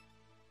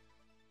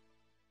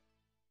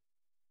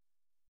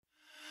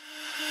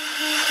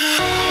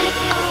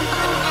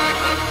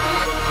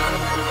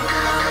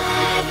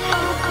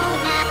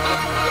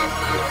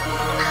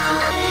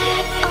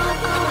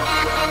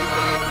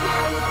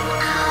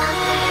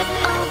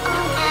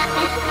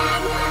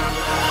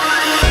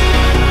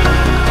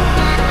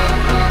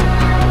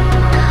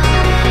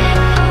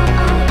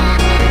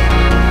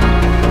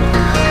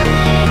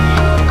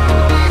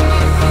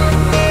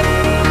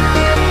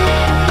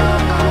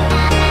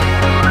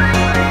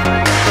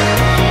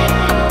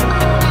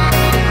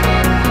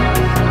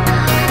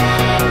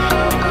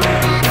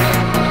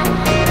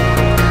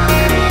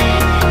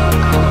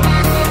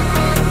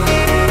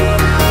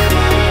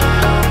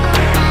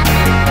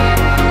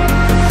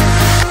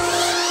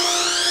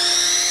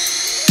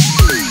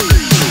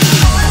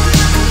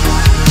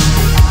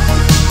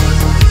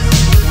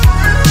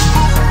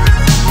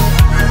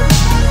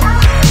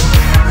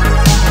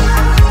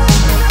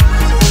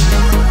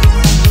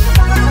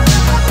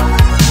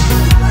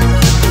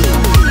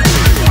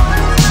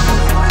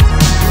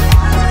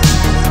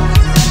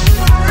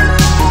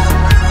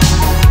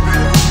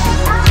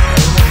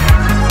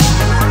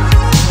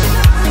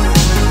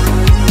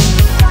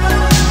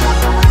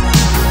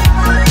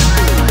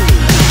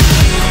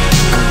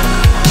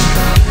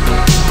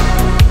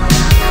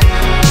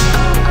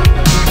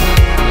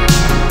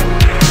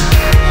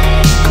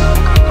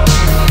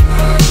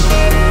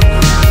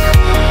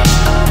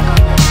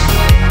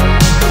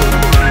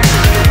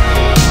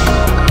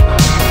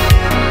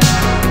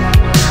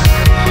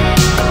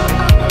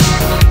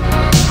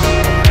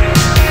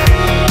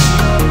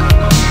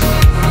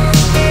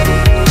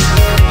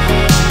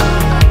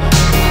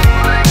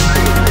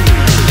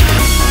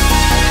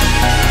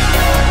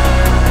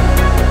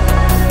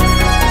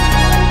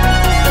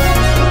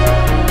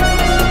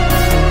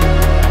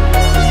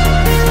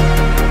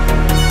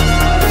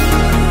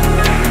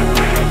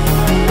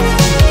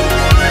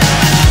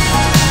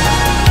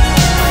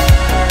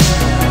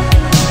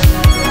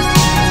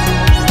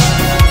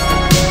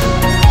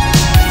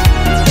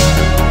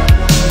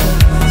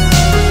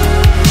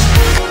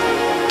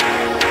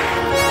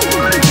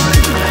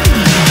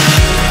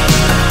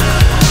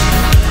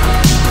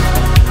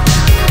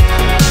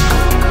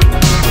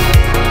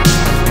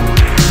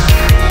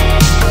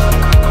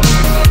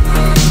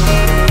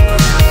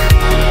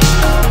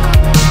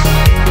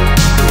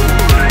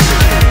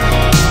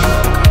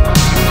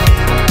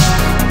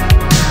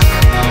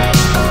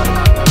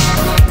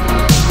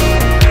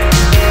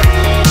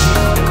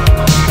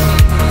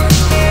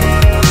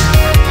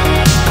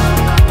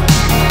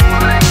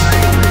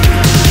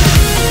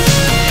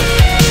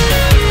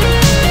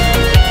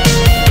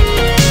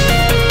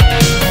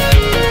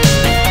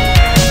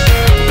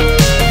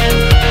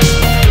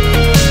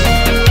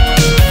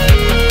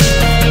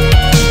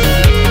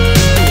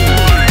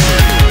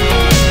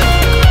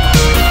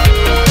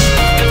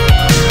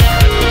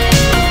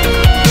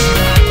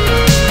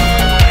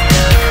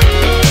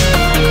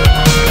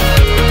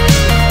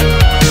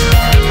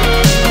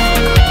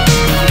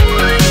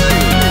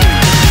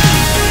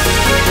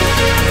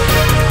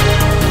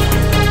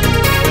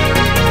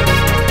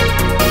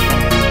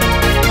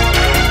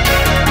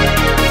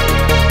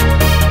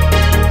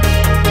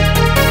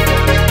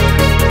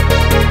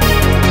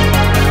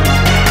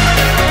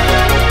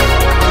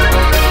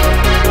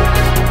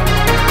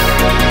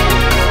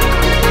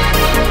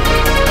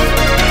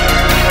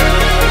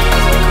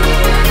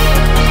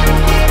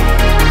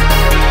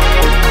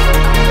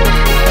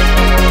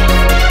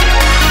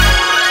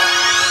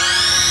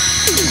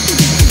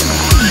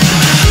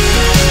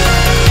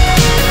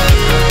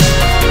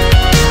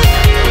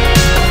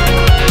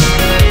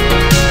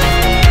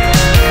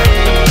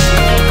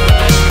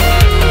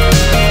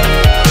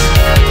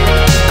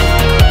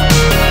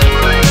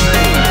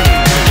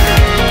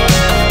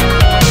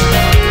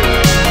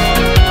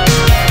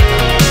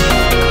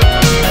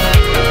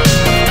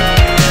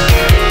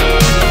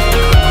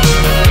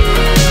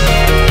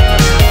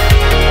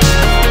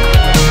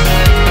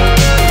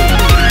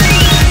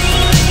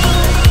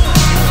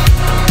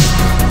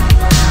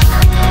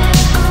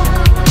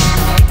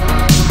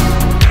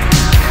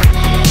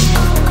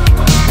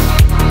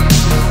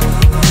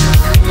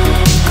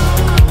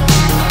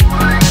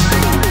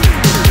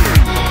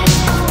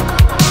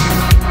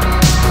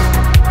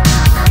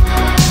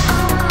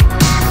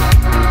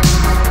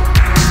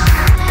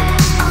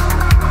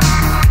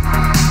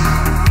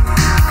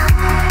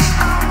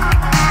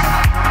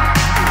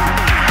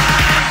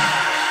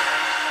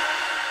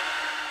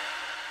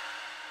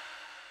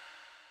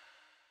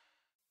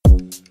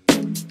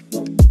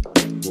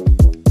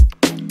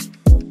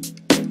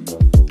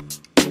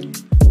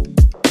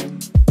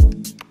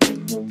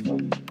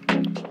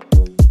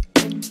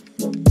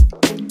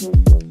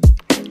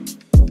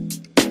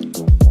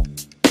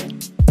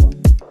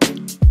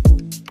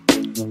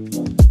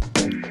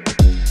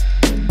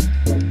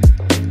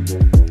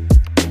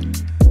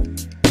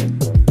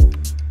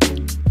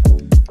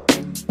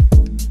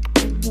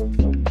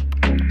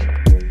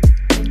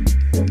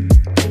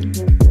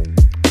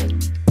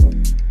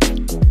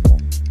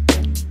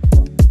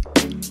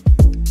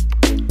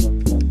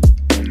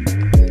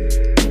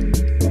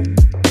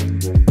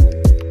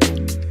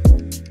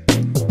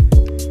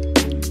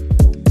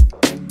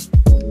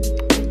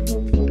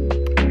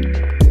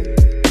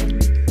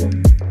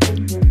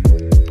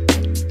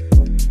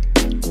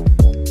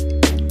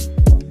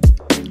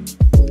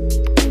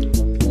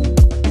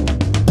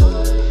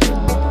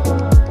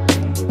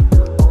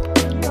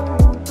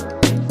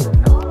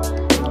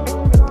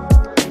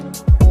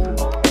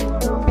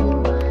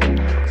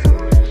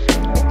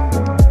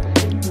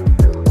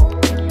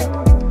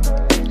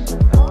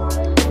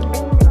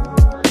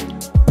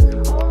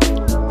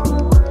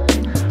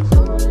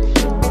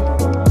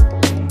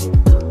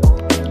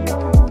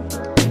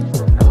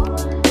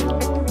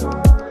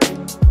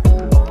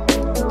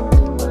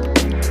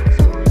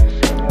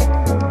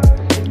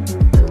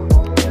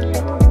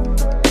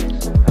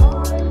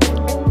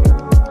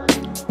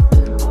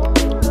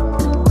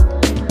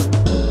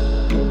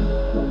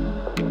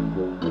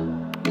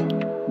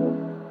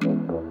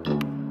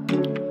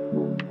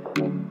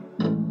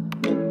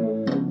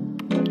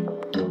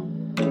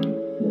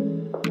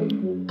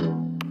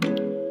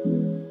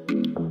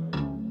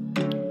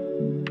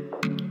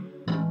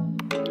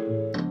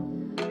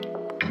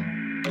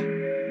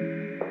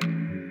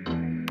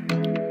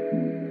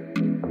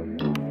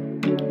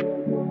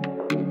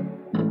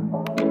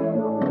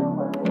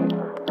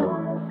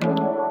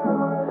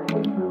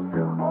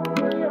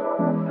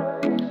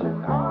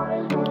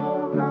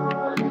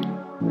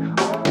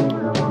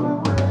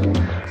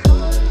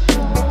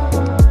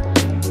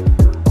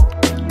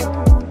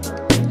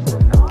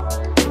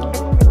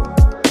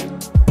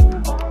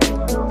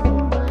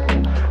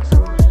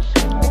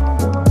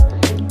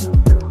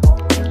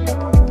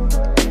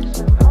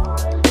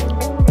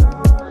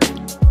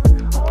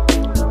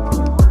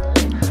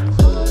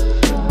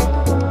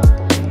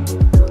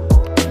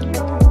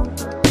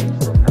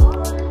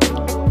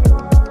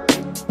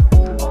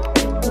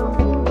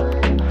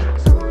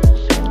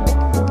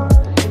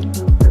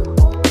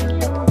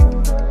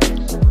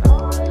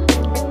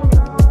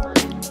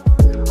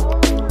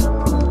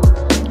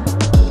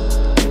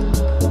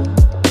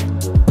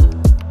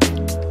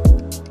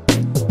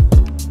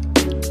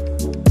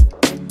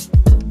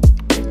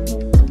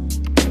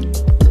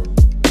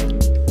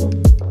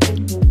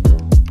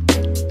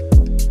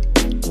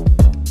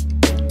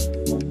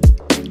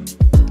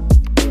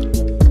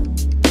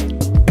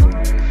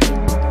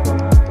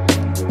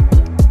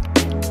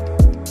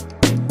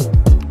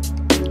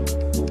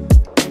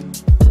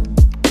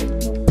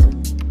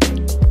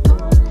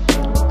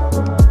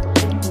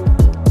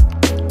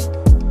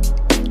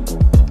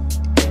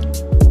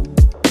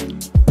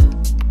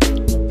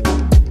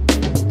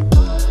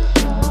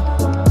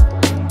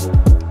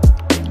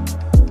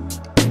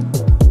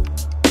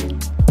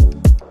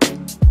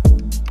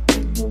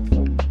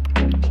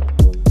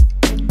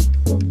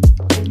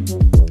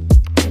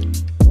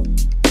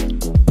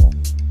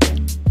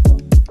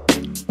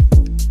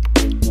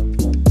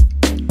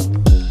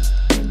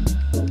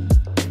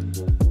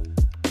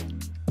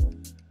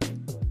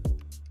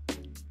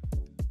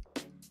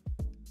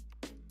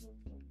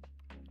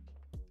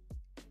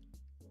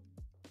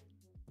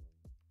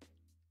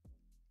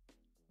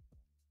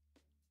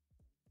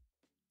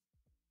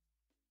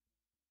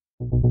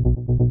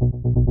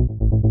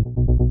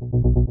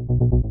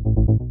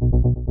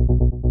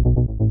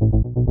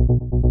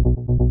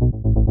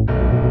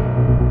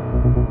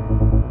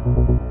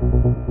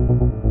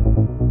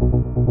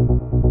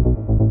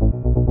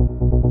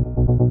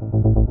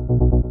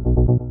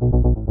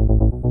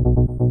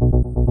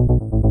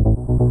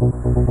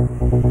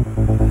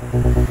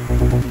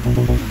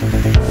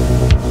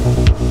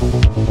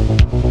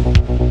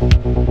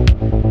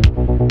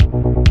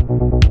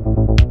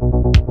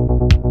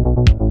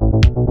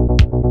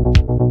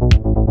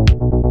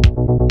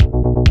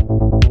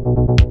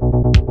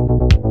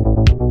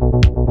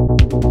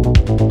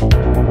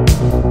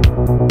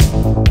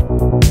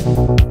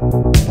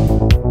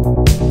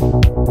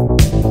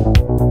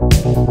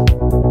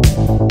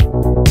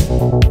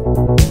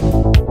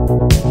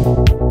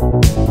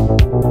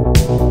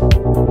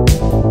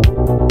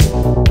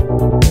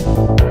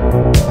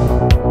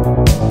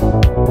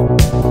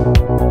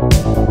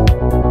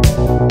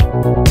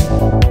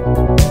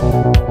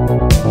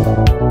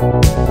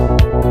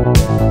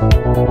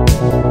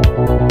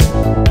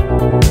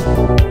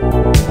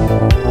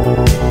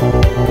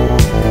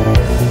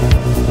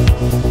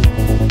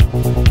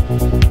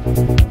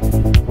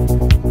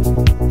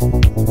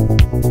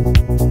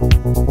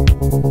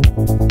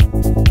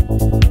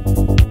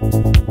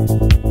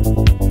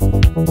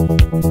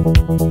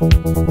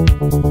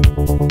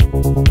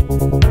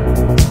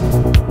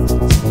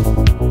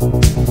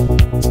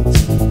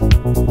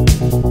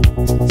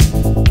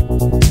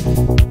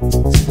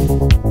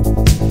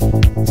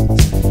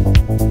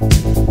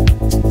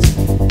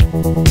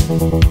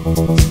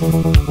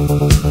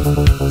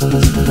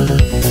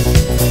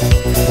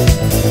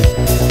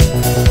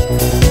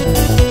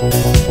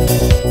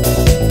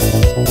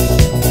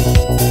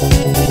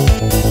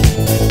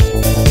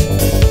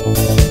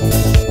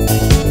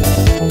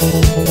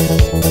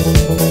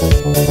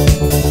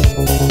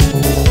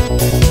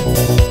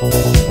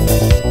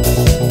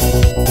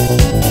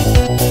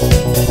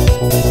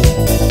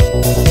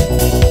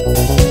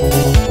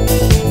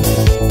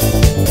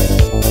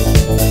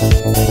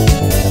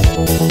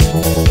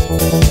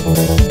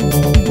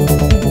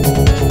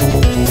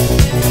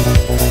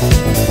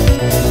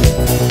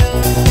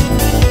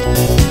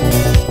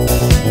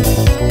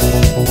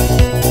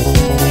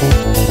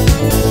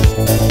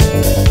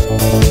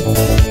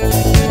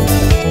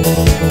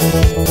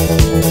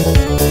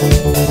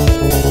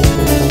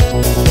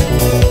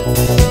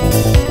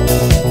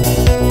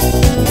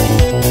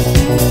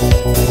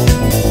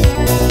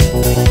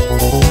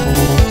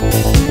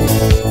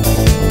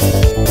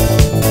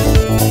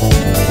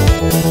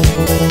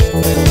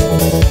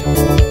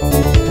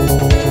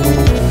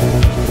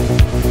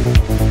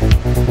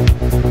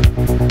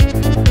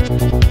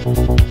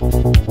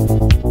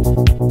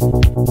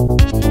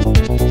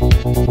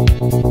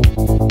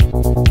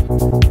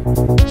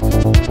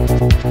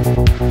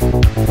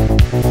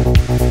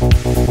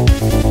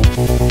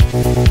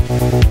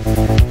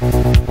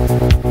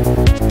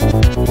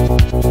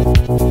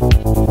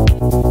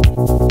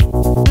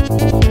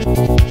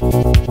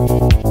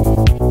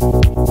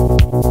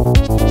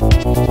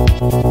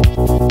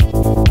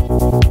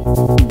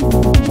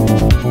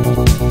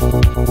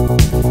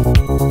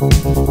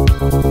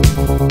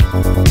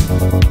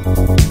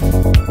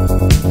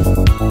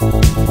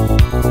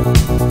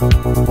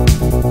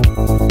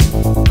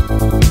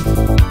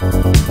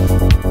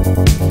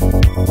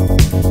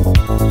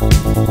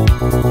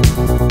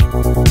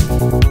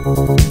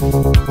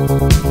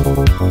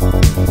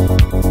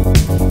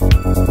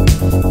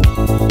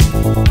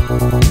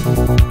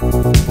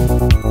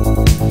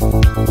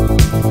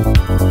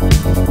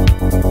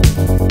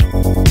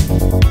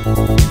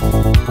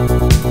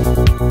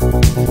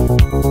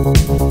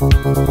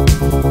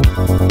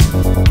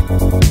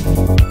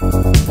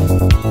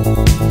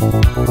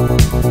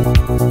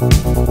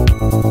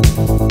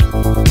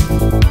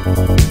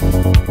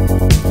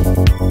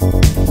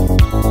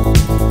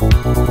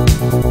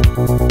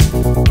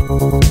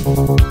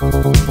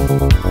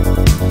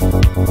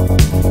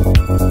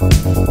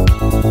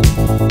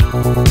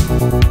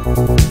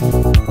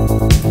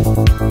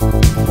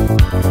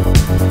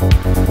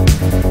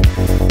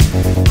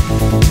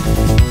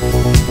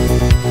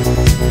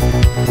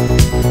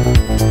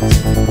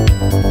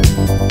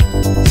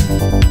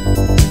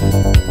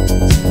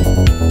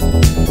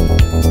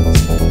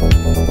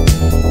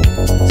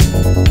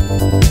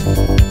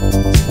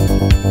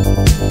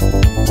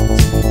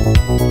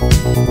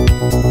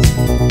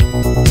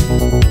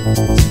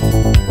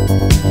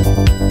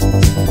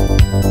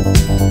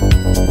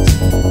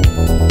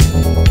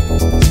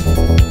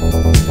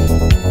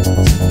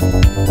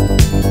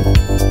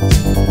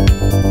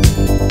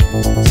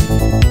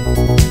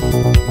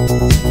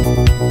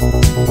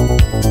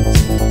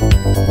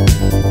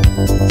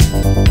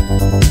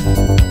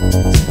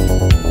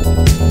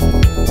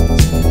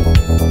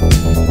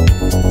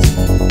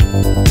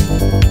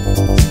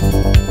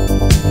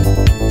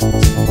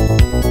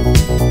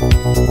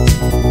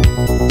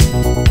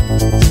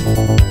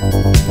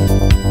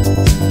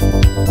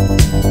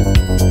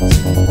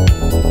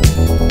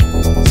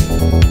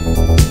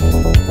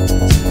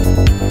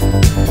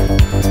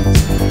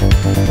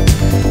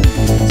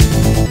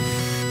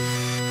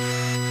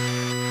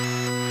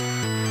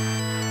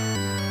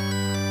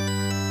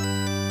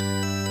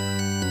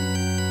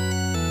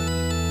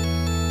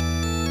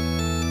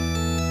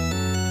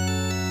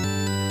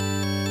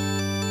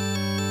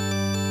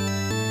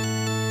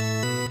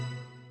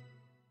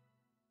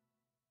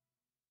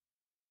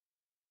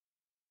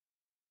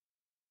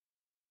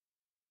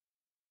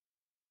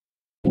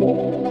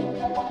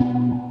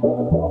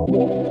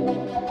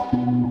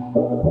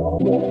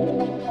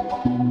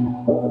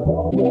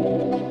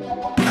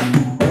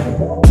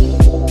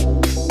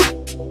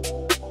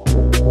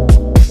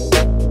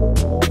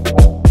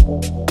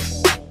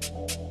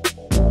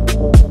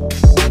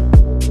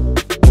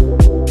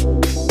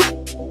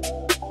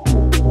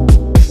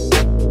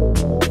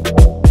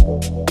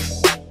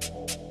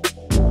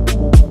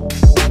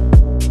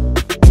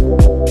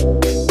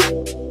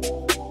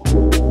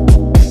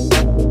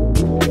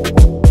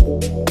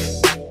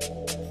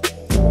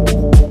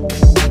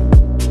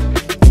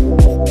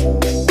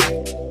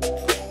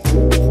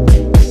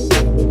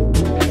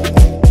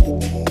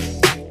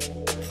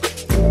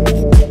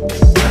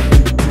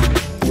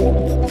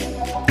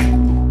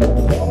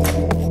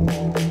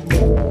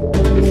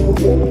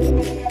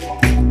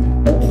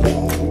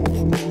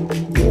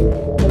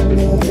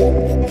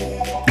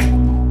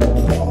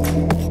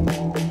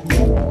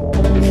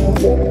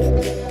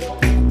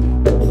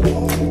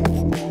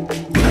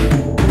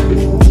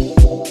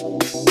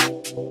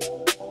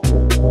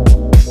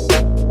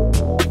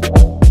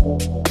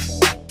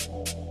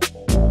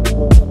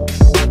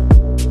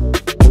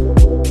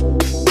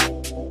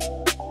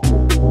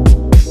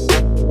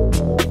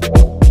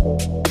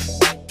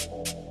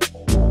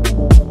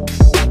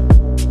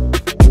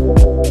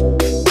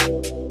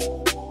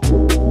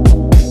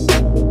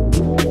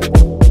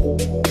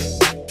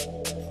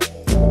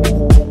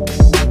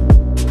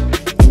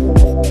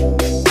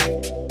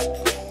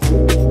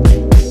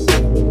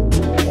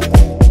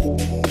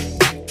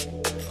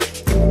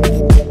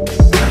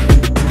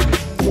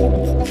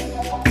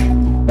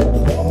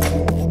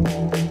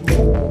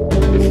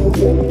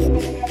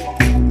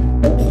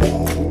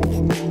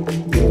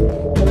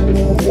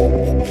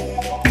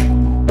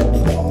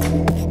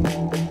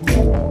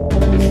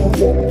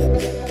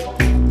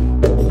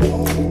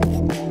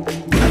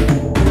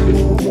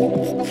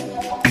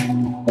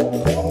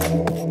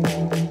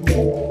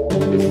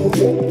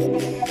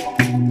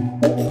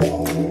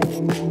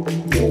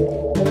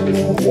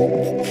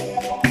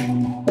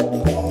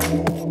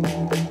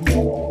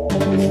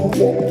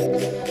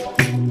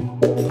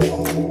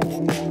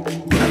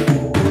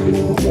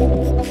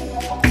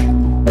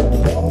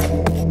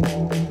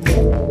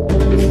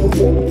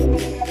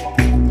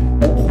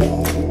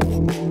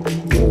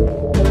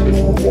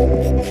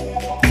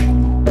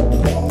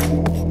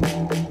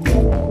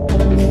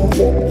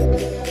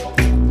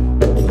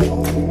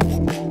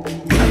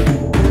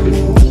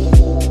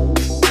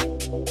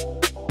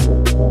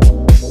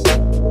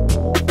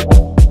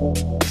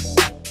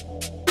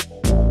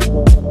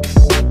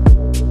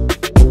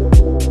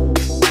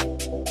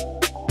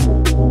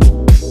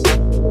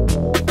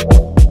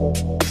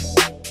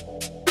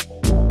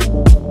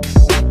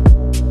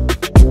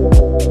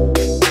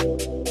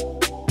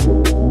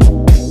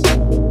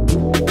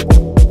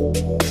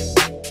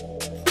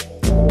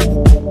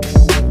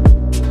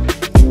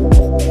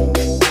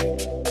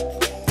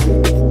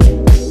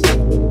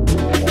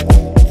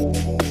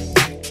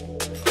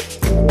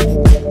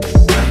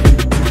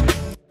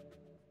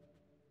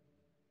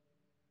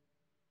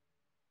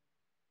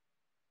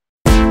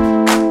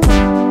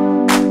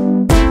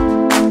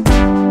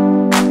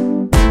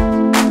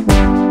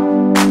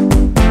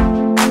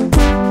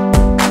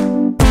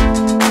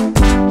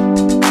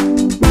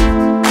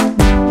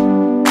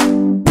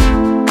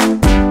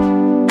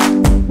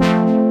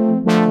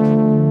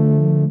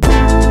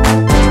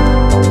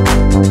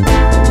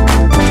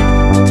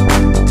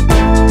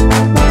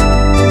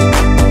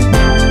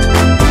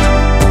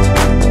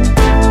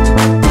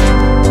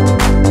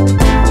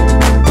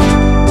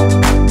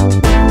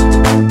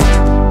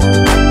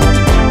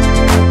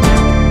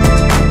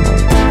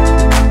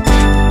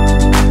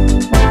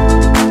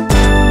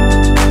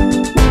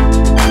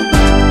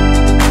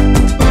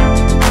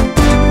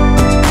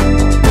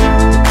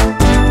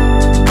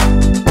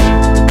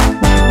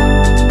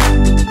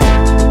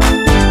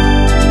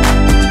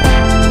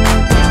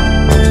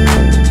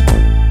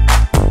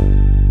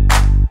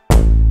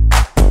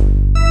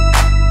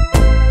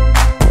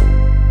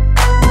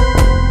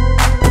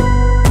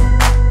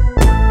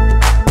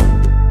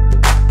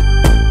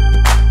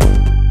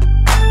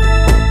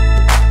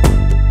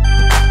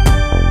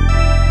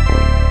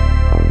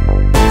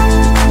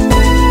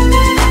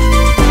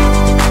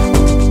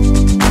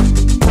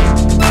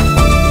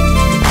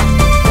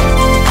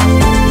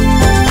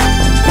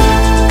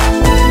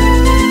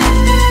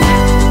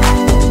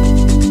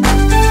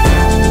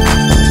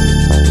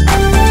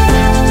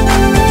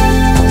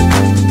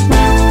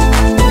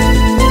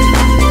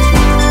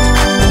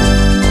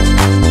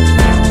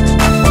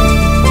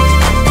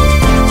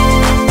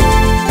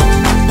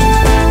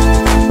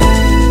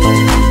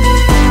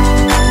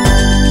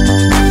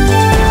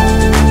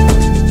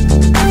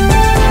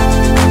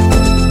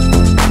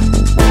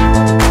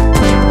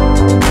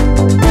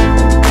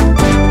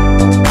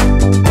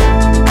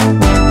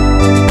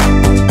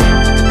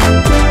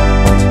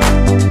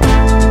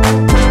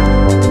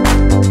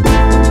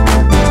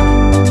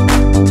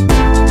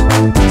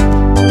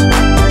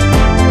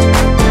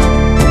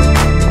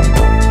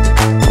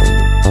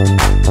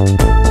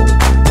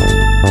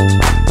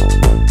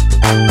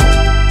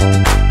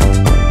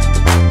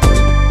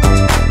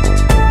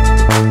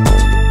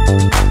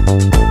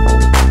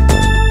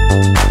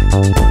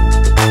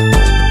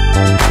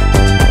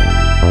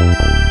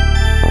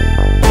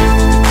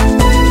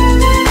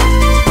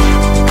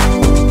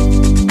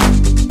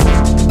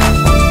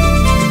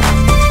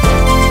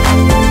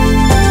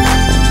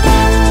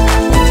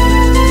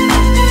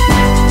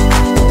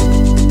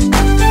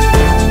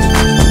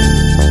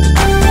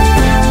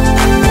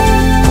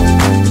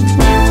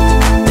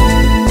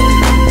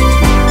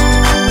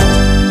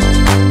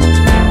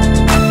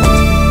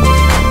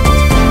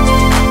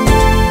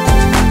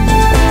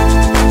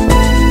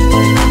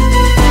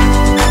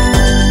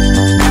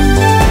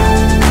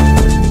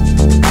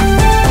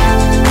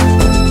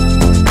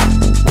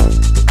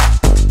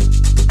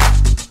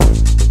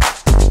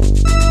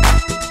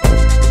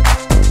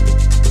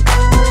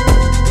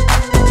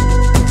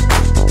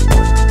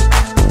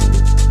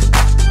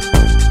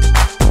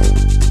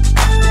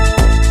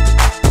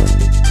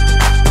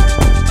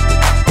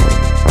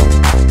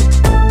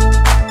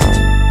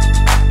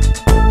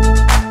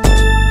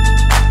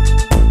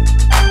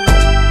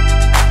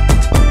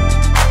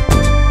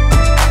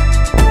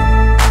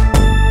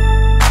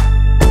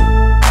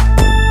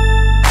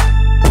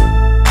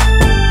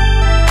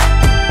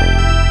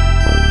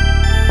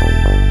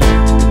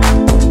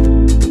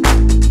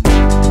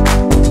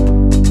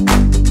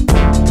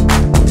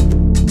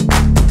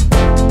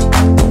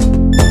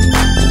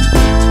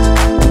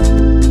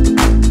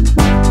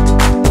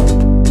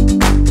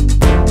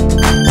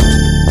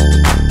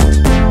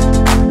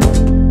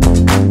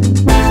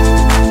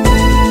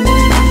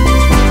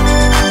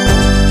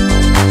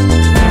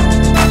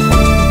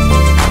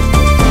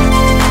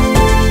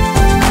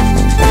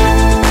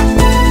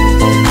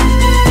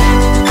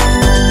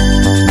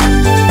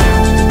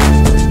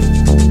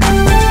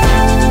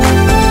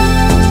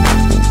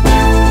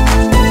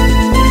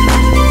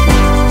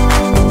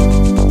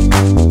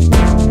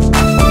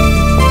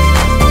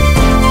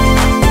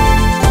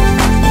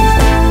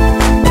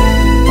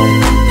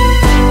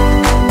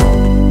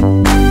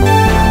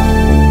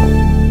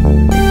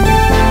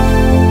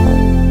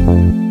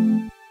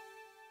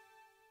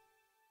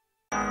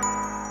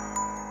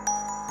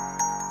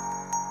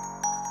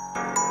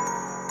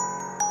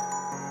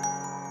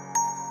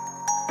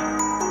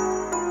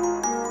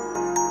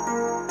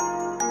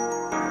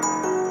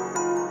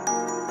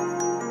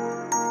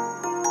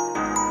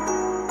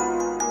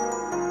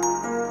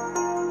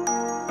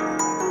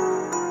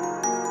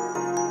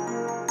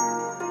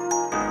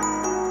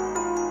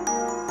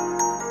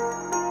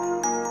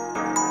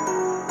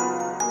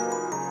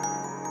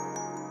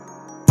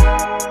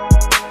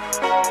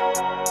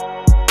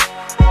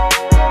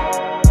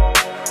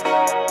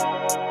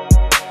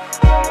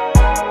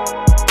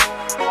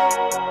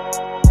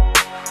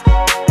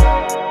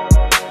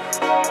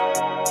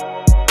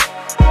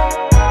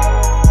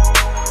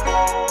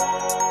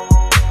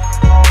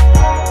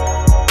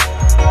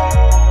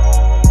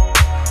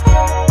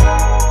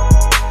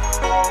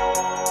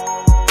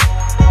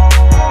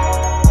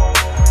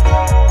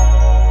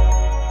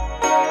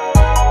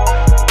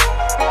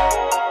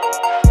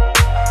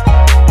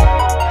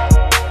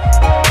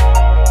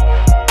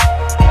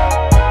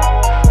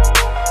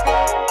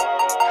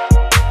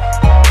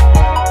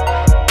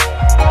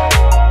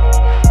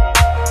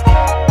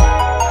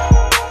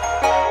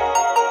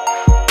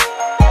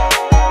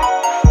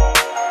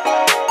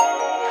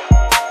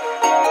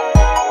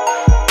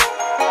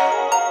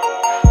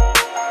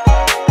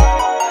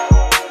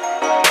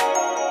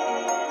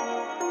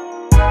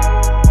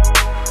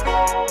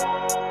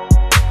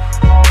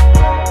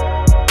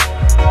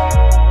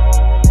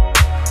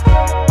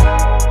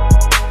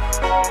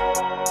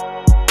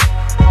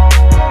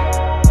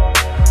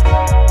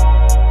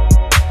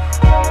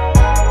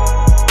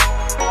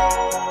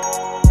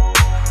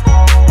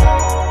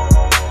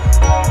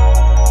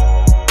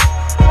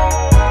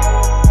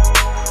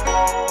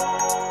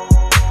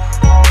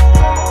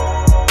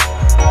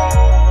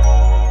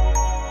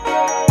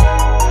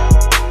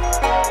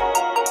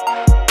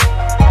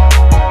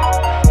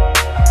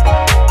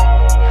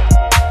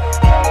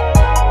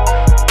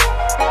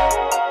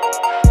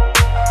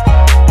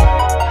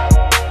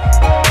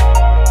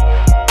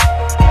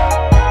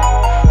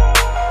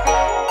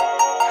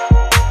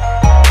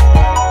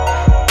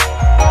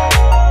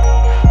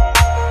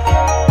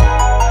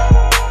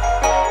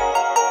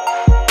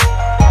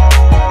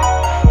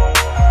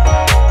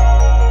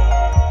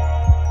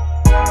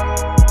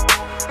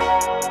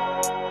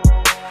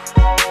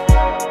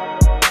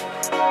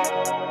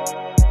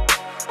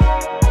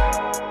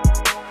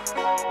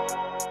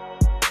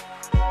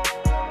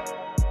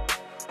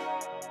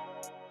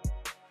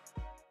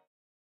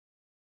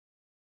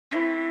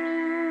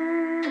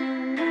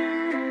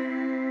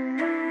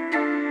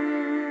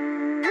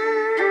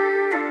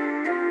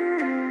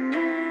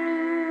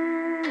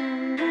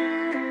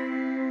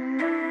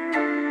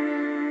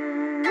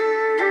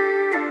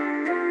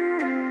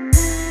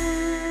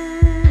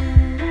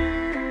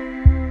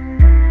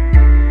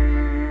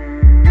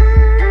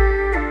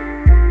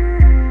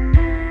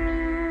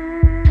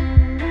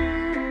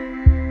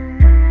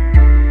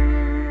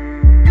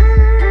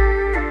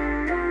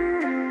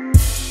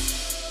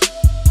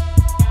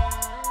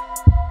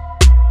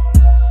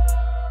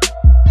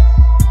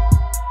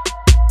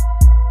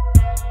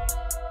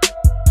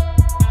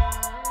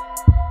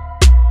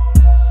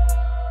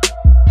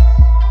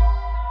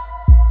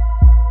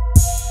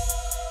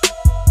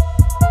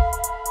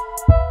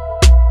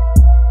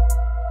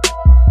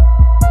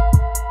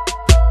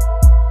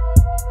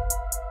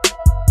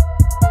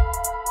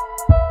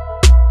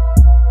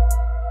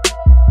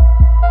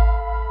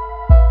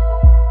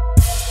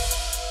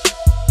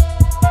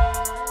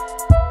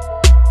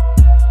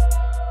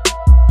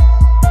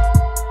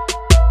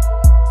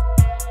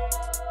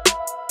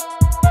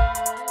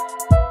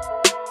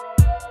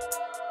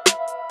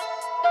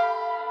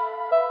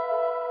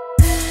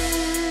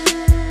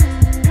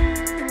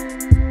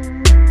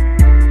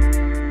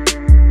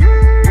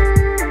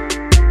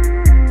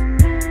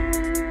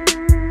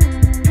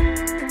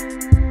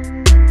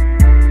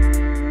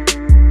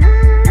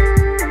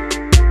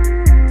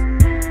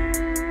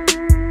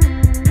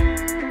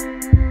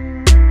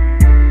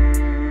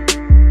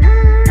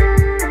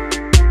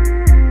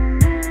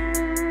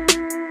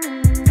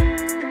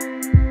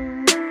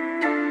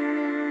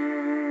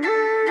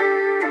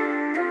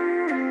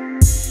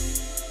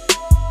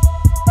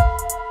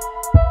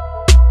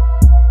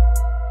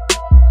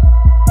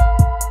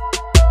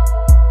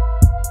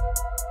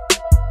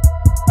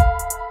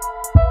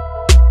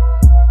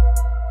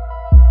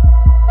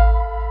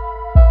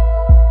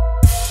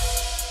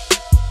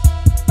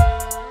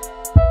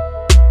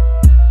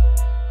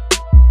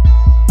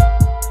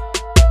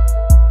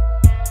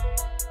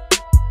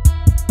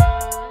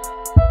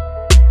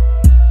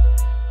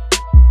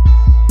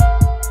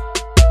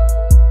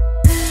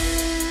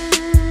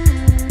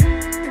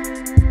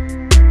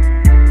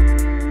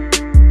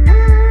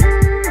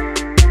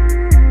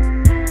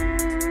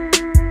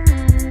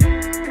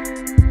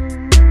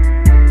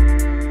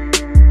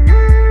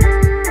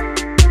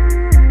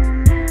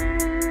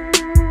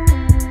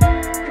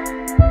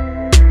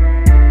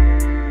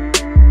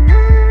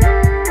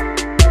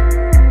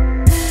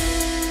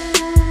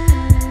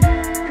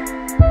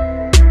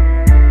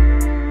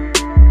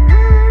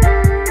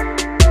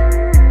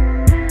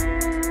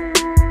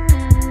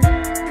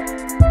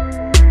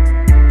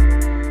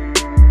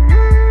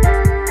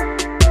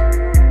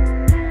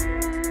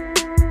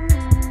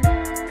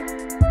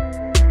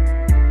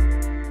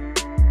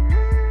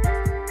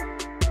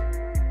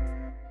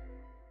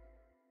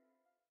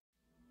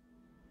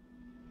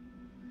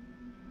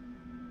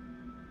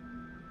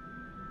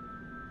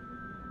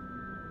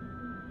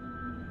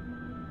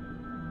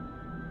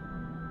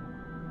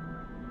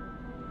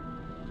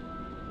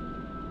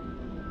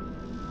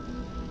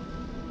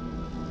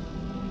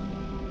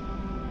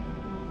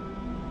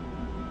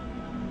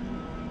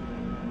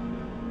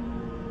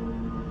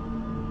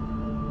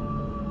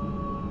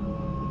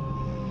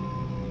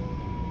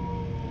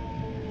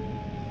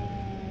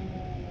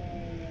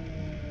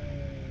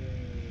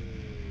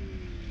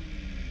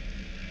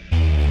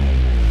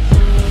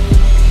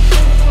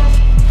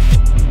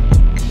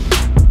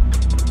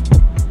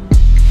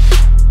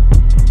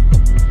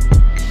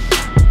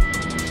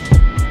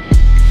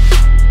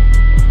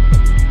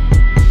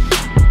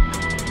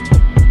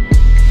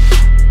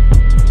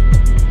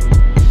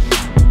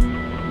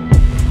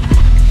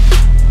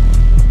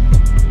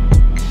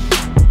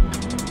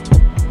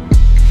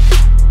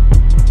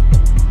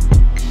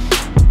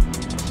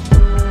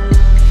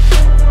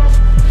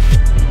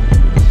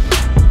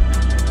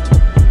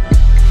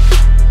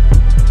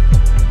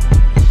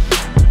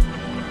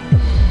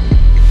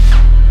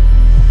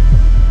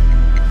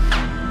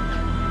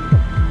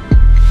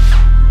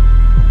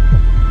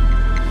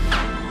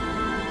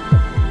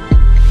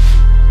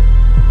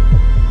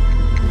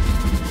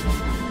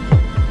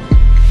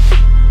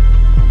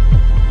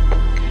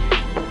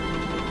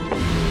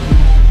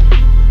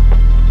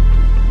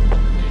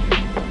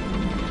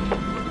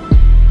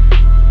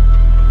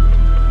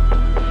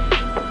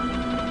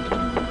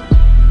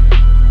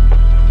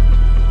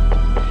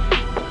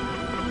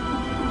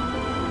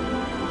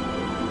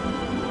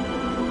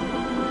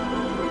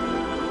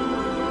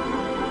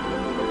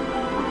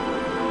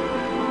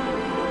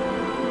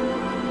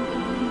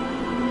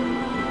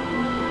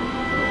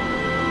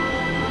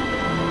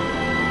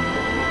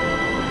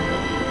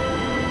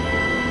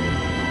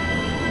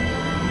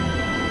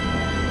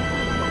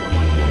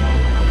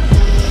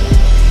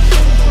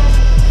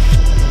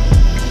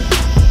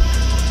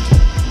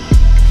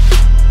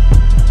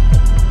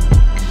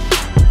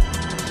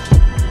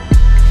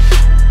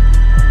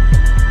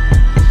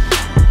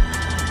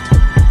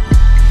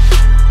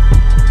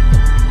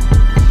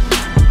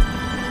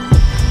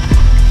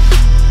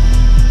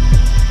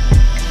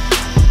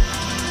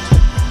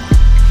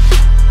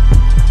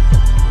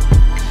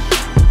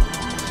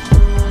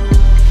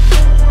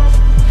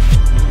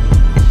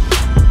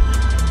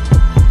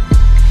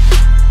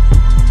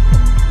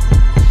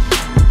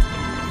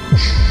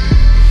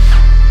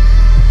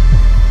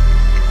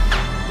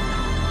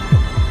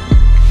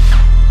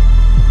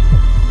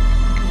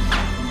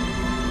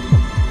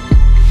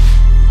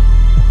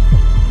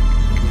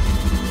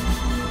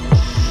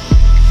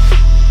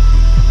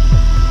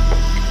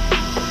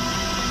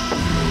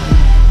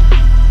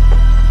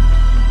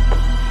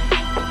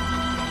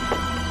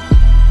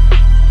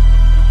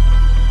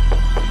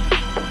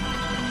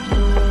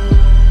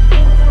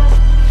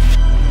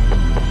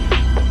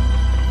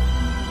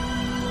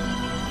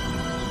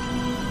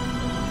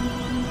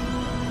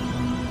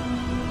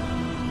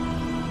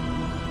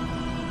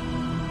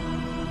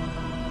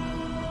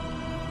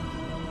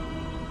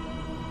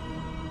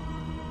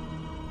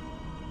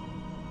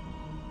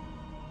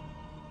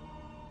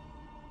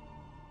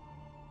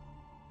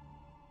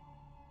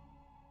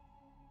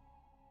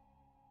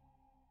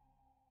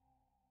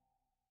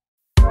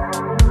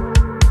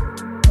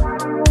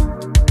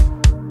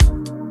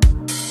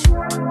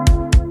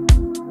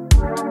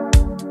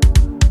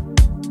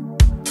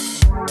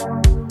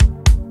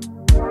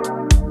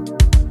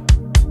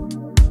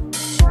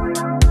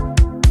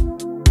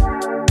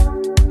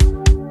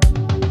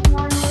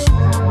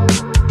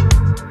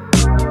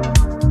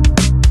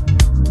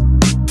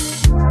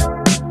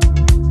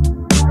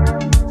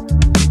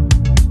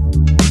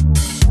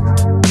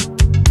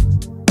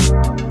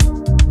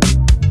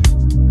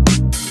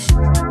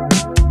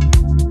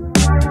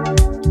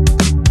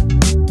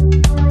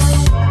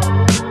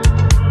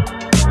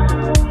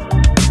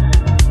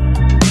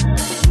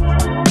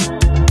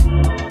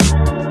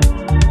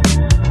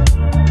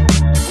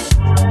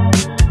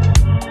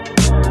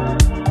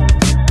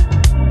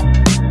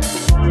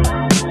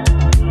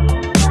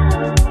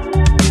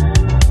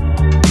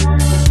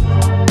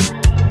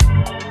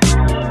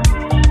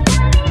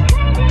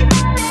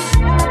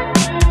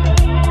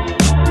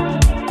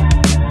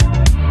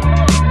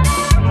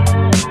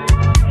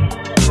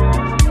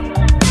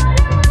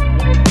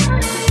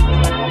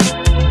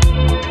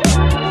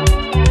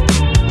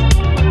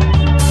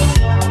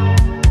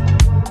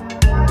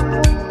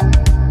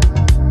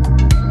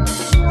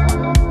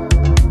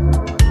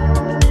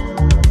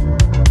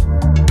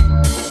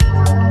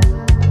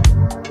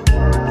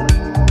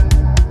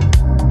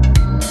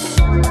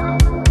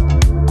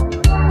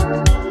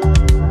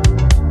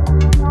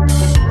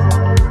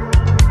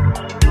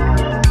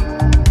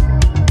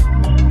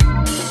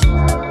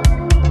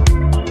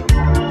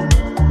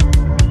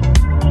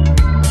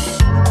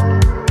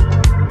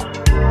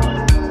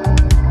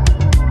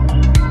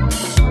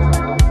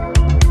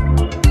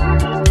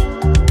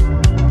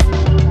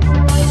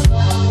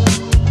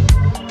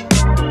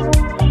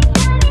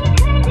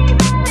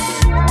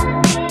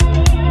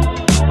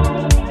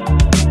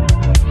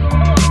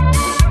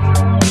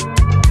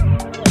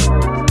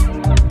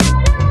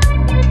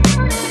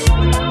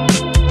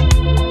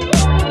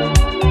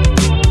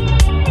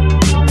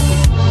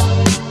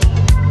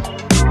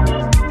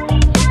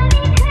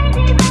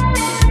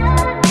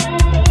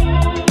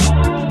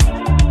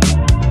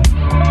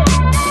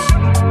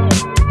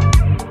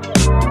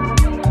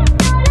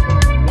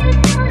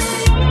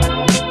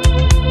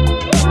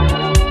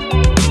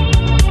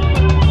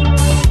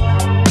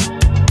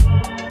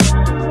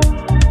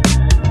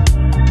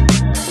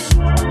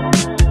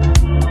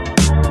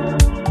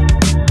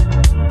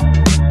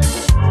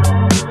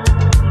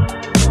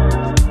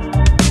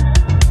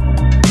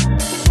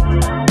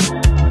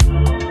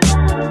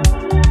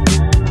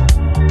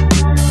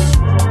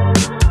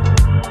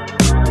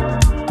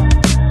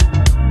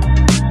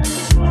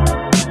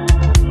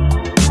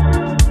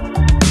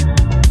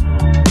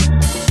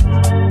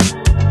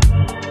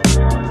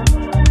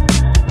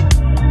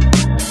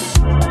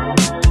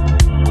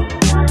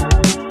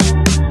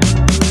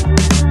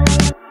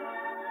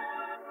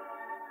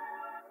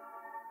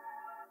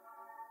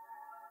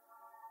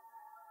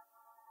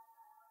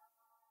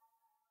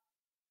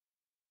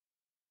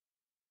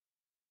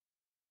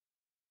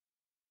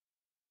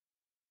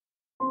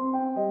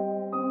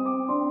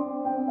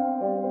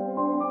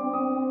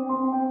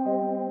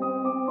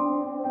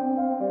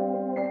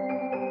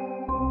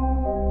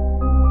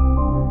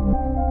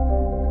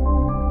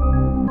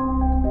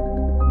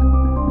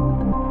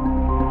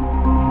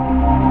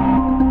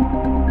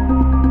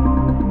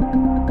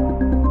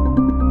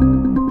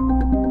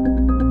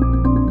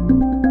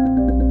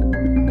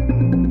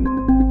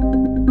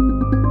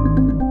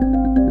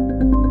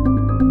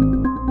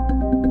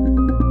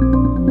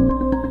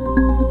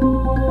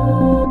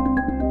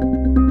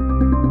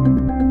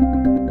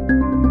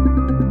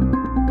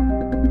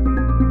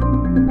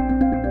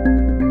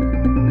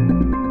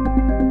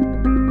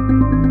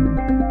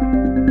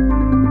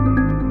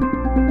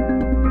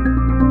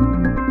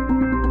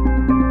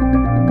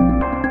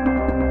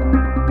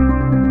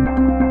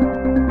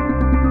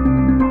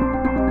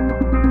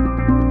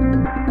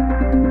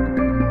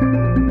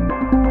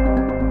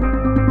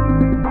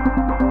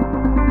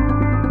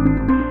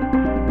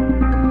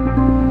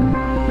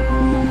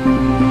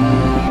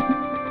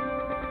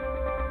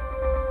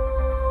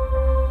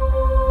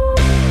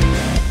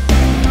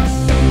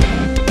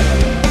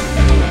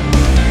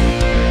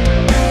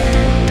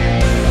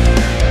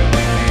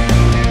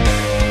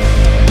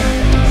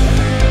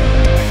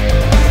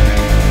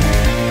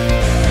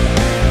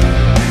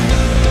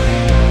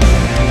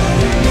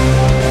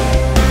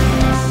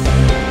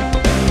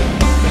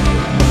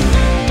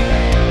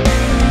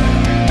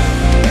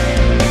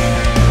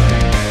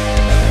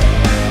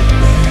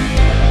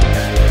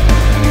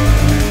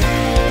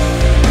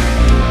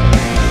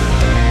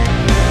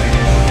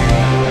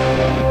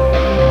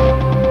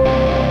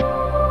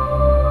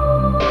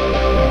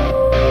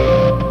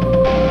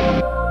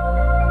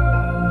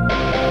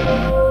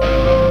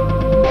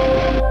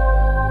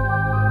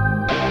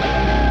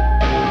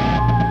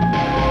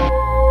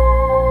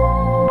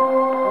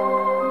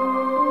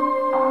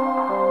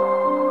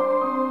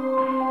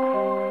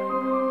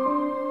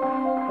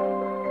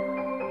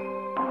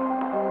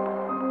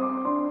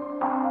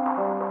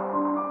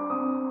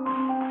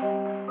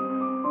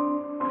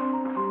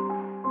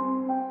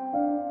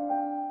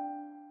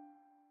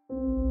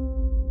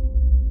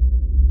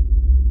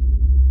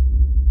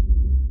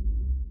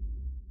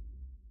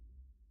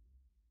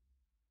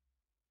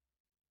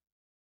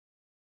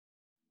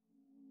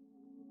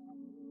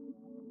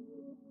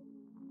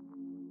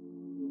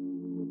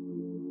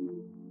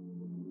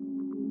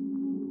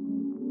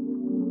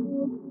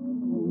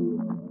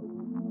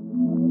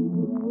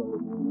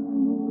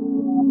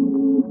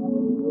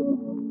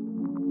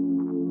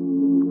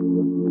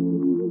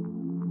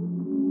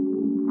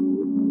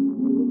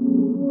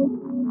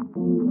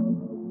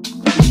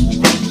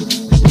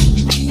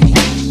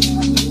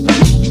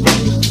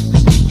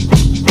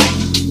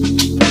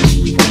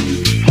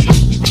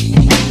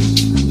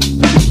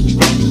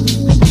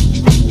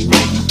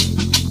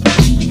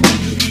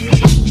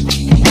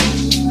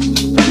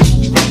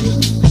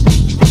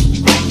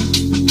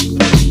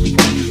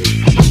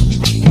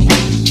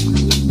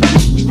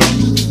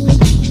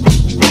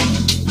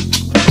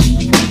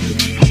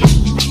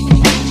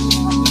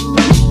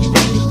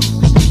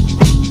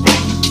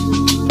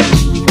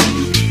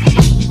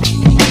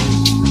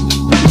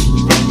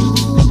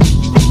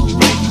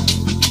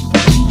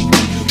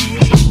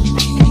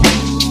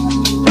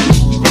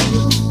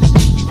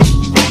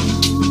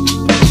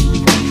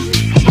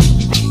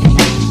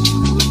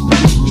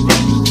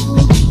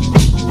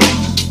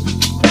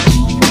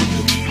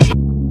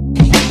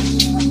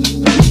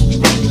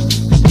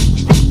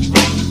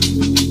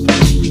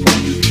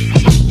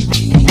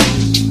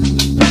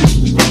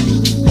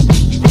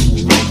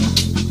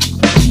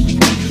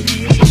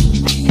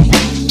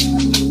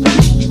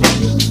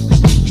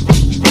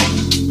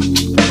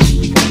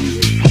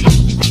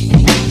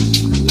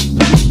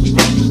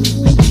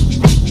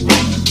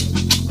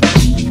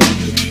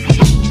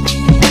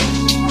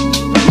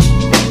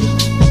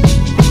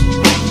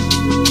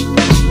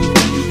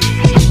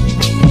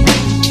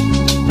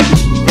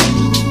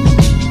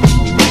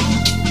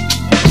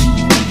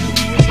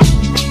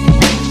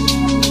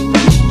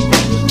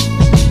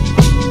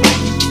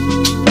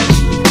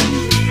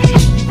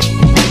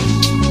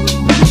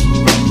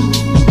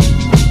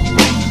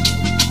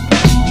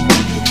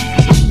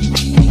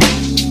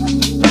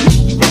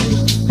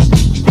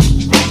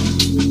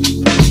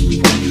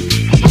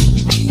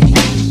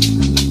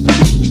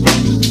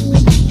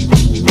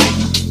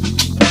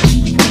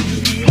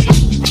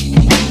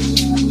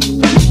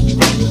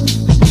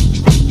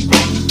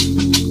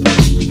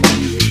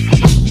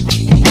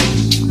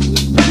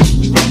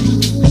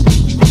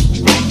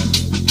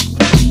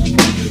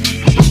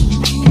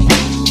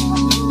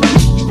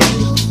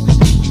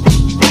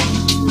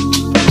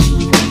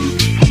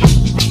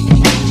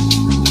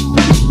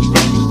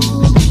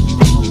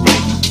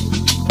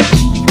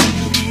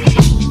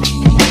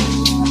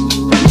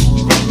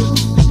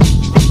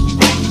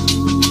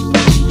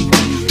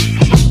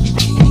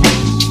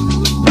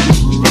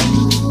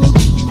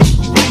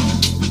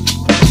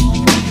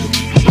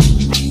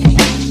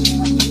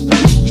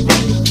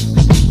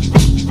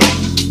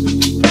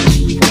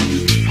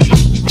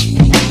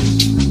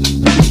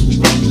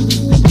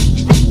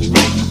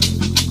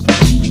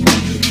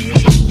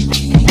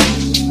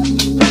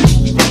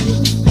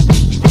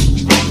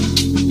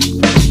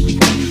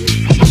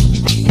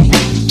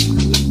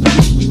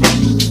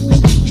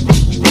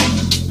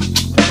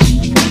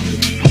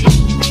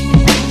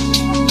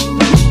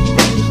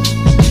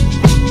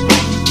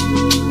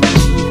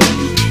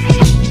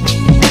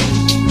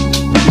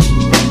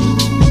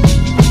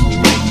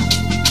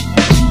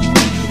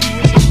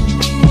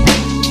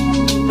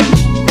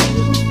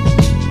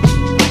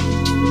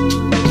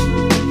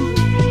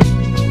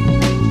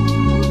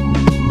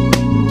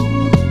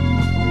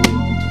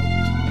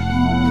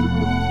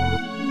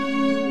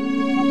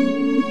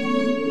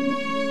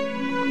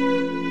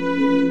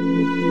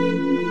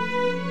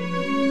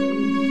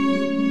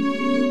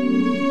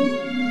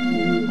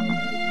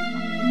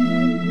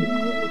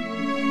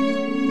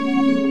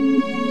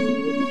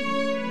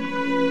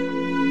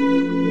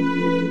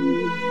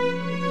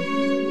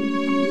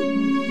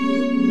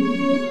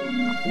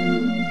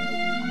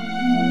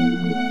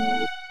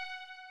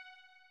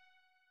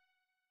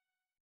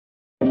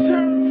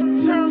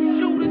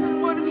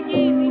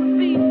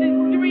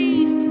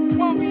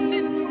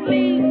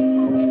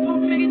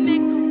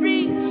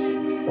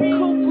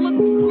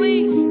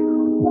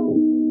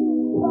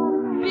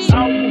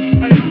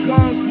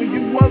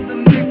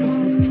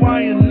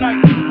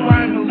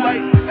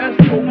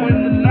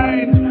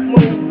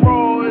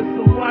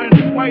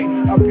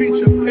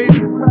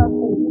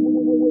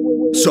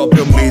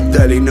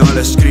 pastel y no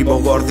lo escribo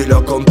gordo y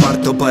lo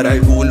comparto para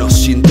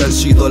algunos.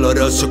 Intenso y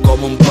doloroso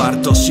como un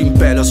parto, sin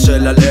pelos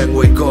en la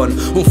lengua y con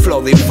un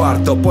flow de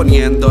infarto,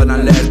 poniendo en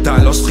alerta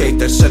a los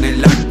haters en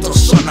el acto,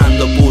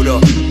 sonando puro.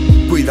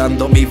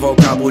 Cuidando mi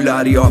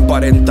vocabulario,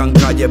 aparentan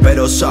calle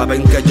pero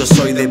saben que yo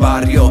soy de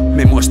barrio.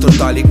 Me muestro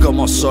tal y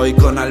como soy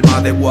con alma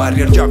de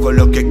warrior. Yo hago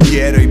lo que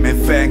quiero y me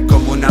ven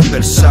como un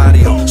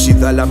adversario. Si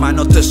da la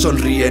mano te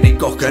sonríen y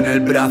cogen el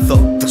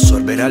brazo, te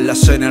absorberán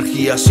las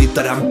energías y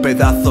te harán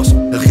pedazos.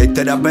 El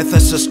hater a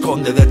veces se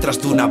esconde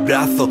detrás de un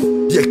abrazo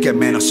y el que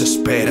menos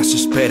espera, se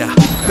espera.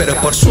 Pero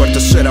por suerte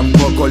serán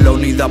pocos, la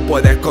unidad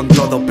puede con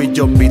todo.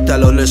 Pillo un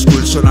vital old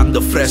school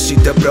sonando fresh y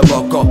te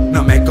provoco.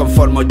 No me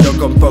conformo yo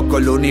con poco,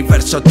 el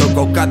universo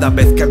toco. Cada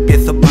vez que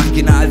empiezo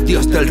página al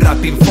dios del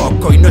rap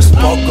invoco y no es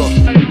poco.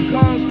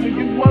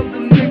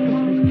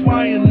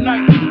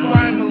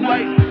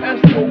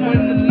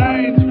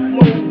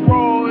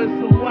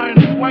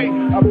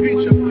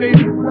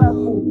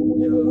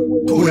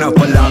 Una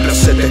palabra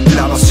se te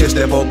clava si es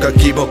de boca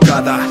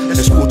equivocada.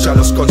 Escucha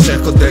los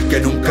consejos del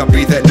que nunca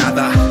pide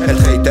nada. El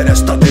hater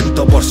está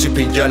atento por si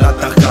pilla la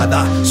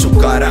tajada. Su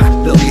cara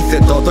lo dice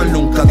todo, él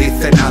nunca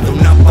dice nada.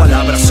 Una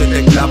palabra se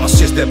te clava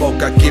si es de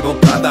boca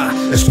equivocada.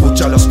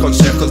 Escucha los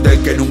consejos del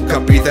que nunca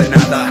pide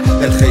nada.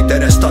 El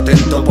hater está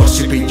atento por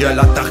si pilla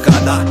la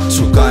tajada.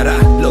 Su cara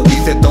lo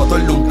dice todo,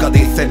 él nunca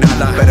dice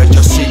nada. Pero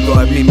yo sigo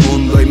en mi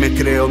mundo y me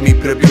creo mi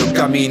propio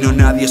camino.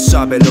 Nadie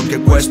sabe lo que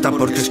cuesta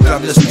porque es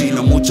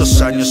clandestino.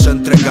 Muchos años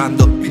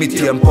entregando mi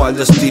tiempo al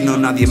destino.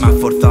 Nadie me ha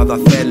forzado a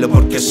hacerlo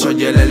porque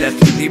soy el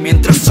elegido. Y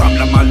mientras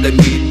habla mal de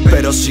mí,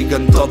 pero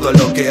siguen todo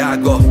lo que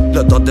hago.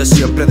 Los dos de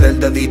siempre del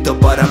dedito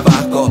para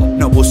abajo.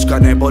 No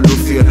buscan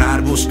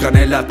evolucionar, buscan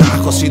el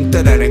atajo, sin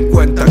tener en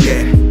cuenta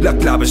que la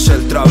clave es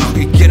el trabajo.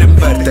 Y quieren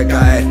verte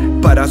caer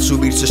para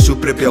subirse su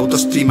propia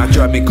autoestima.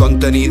 Yo en mi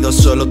contenido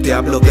solo te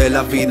hablo de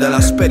la vida. La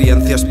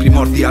experiencia es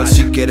primordial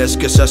si quieres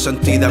que sea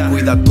sentida.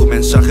 Cuida tu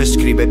mensaje,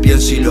 escribe,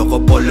 piensa y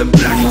luego ponlo en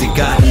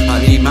práctica.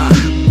 Anima,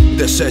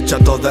 desecha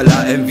toda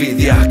la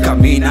envidia,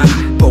 camina,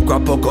 poco a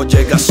poco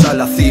llegas a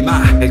la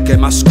cima. El que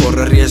más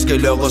corre riesga y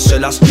luego se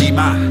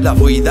lastima. La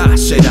huida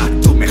será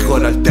tu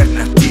mejor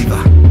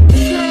alternativa.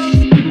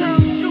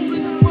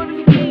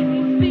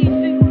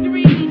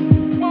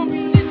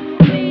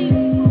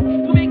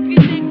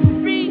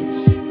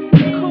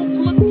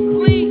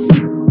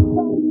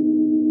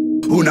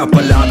 Una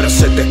palabra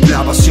se te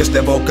clava si es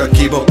de boca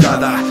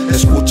equivocada.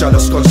 Escucha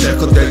los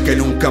consejos del que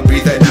nunca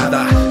pide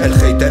nada. El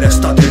hater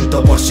está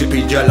atento por si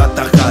pilla la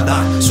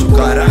tajada. Su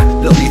cara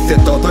lo dice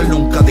todo, él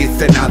nunca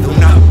dice nada.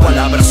 Una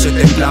palabra se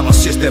te clava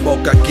si es de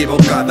boca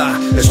equivocada.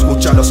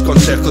 Escucha los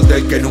consejos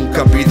del que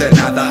nunca pide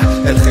nada.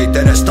 El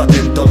hater está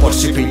atento por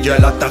si pilla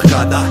la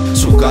tajada.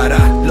 Su cara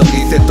lo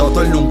dice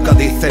todo, él nunca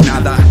dice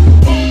nada.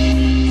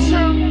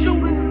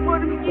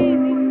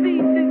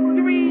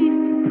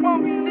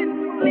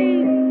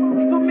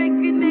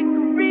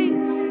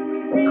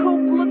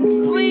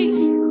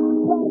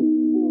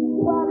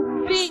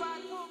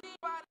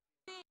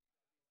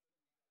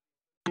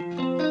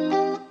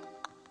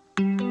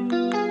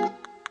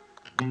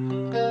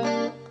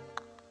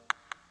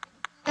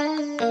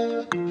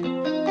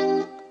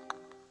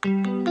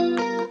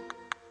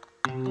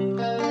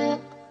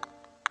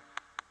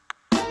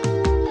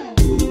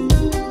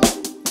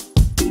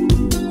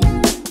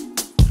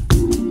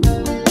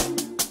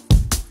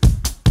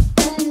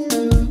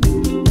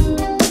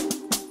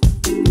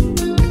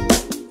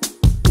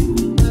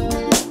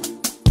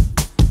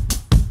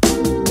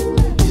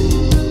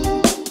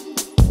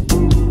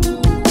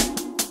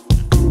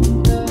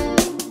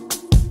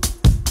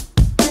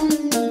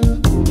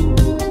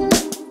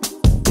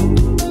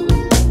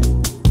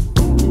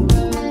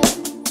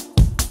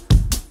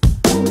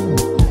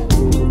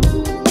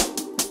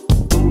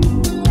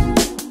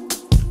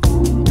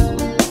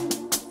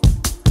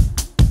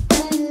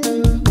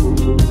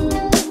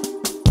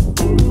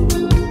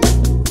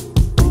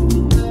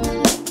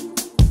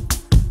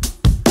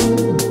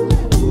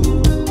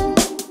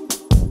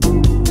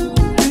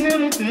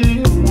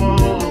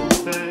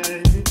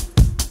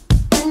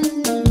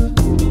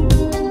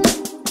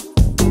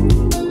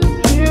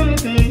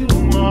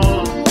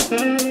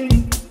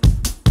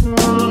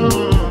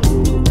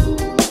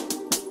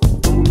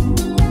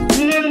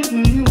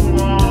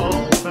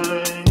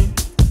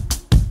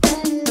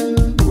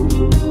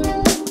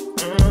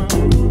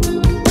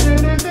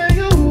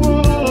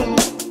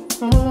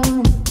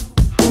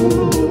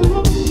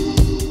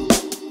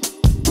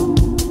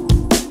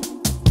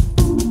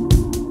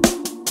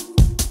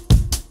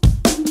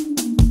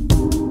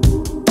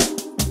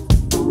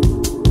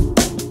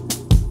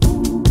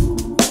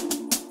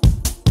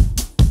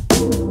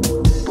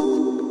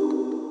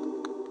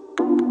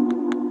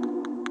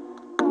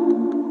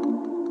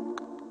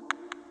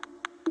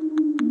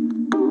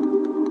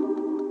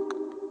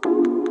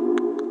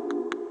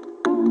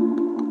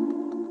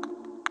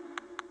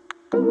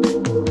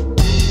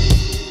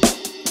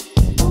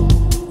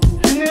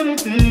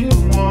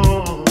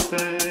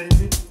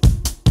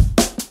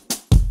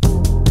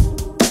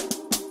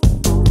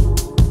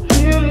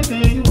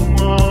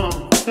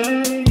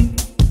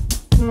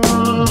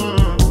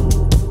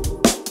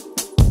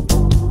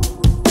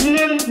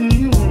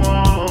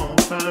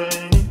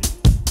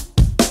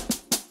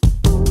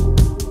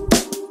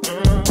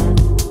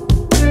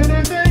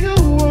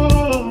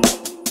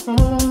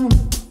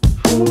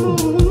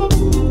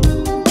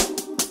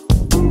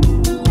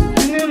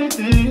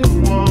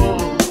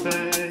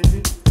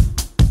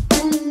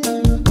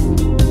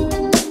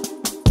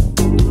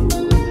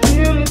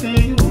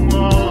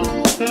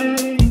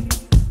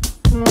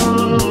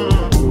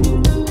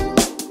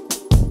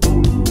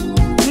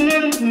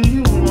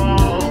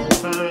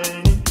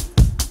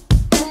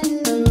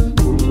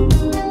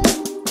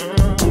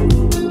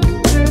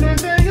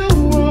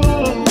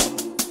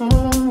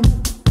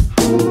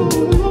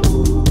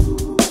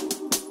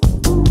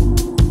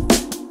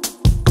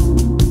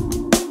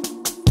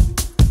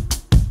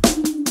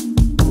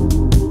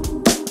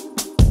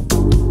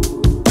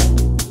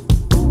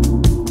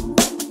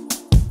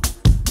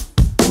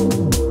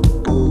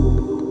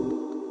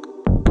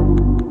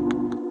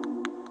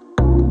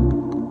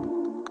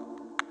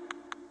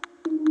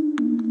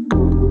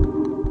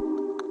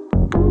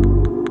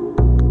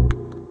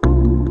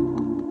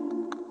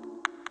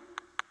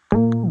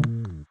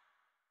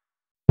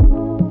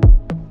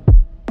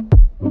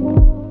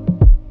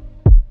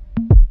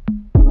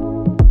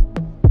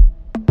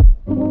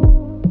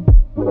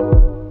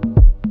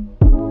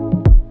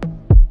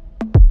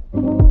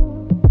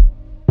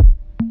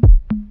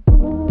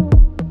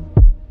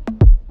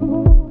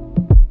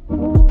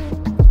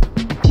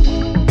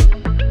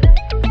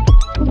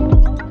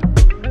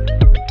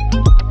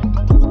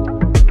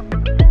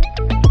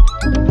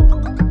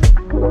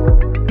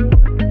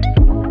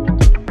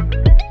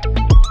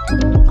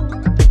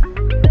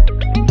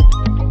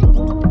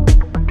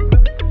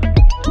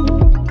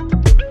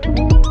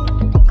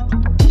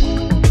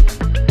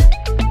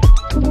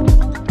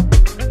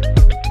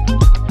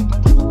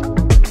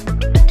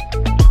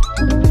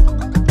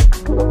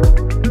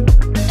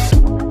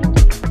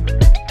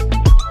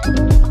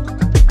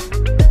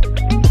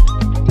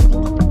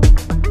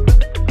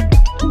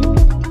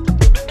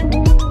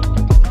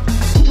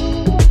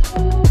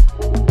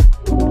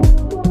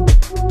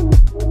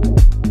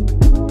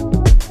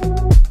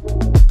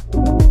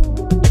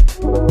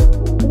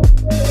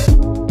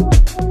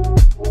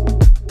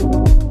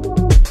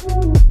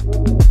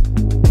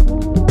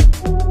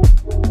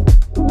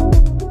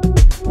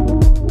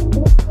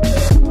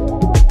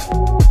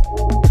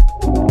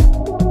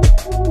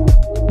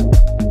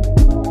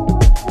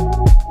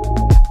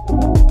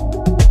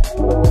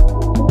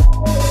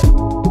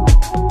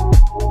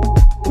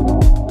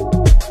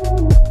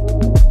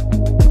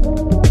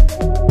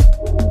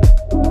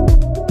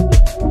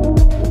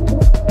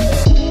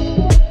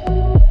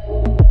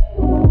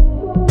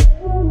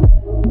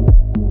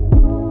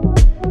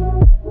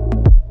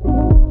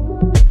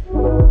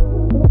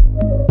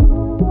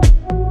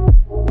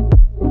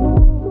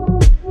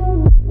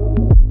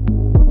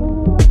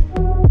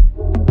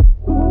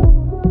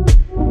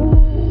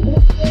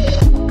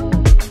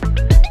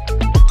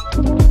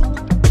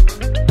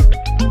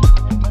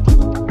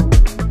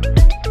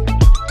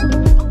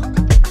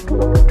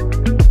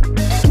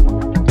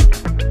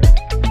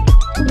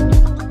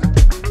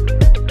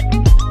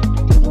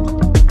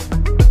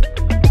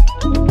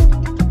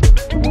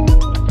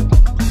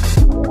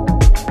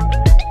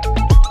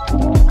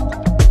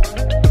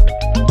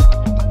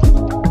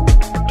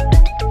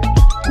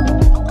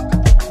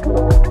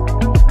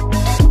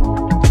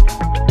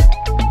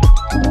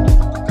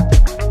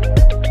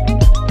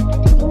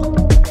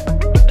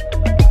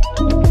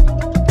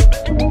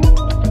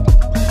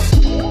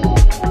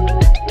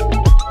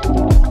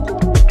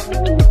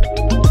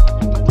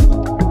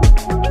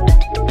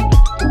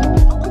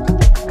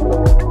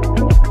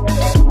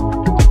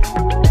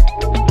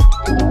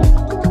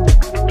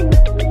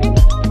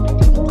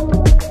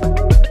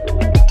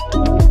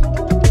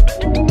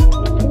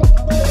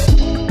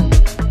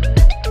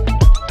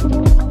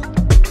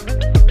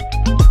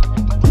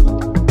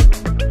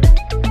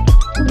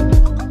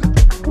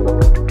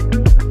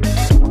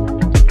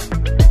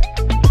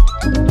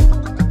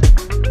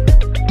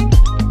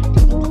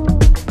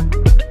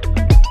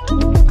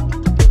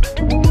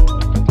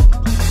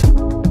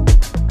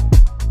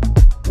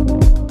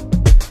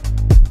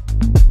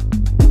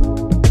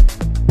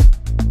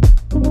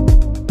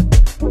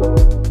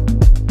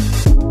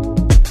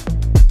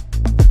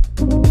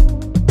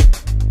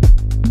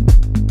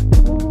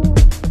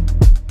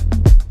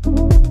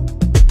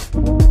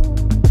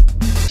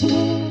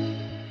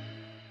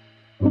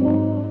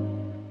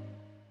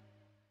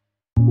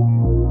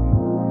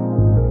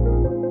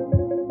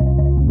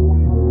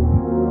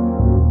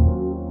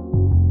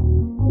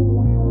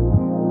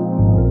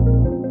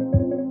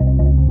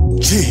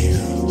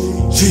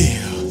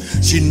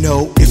 She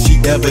know if she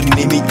ever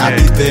need me, I'll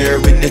be there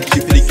in the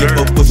jiffy to give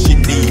up what she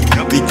need.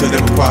 Because it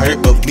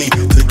required of me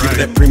to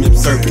give that premium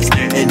service.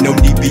 Ain't no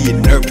need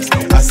being nervous.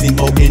 I see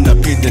more in the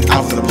pit than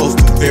I was supposed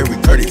to, very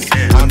courteous.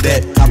 I'm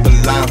that top of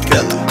line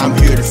fella, I'm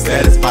here to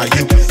satisfy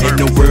you. Ain't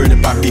no worrying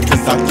about me,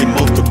 cause I get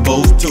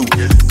multiples too.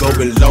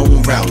 Going long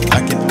route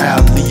like an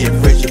alley and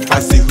fresh if I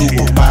see who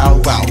will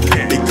bow out.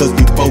 Because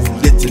we both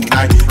lit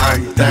tonight,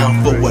 I'm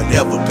down for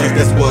whatever, cause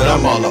that's what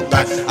I'm all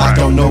about. I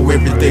don't know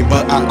everything,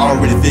 but I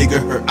already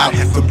figured her out.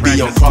 Could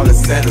be on call to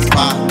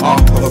satisfy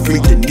all of a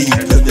freaking need,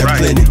 cause there's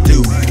plenty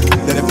do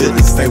that I feel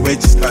the same way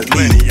just like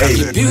me. Hey.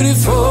 You're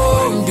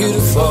beautiful,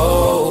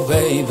 beautiful,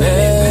 baby.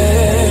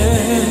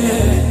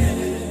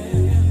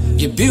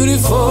 You're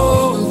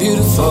beautiful,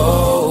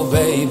 beautiful,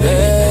 baby.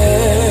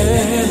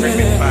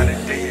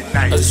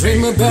 I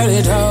dream about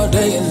it all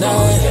day and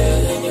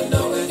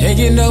night. And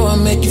you know I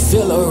make you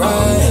feel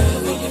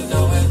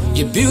alright.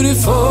 You're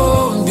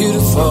beautiful,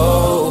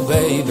 beautiful,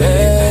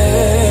 baby.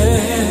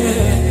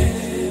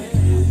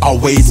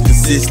 Always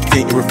consistent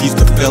and refuse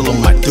to fail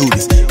on my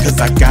duties.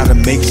 Cause I gotta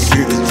make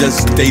sure to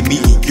just stay me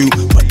and you.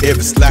 But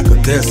every slacker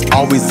there's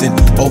always an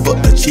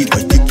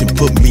overachiever. You can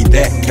put me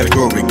that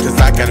category, cause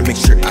I gotta make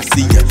sure I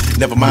see ya.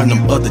 Never mind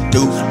them other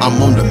dudes,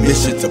 I'm on a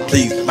mission to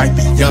please. Like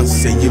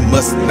Beyonce, you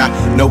must not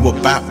know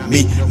about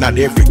me. Not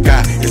every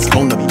guy is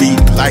gonna be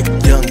like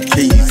Young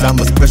Keys. I'm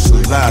a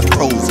specialized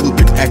pros who've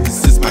been acting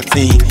since my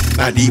teen.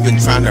 Not even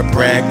trying to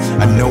brag,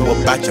 I know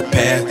about your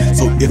past.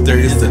 So if there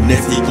is a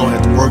next, he gonna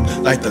have to work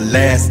like the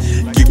last.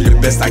 Give it the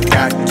best I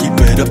got, keep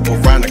it up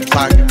around the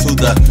clock to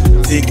the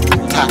tick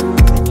tock.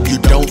 You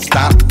don't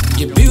stop.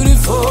 You're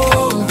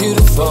beautiful,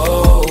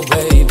 beautiful,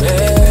 baby.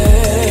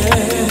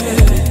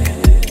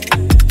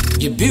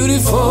 You're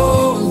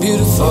beautiful,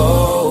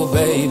 beautiful,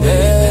 baby.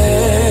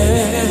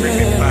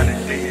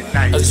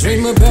 I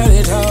dream about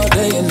it all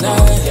day and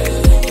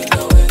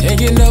night. And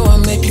you know I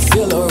make you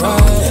feel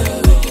alright.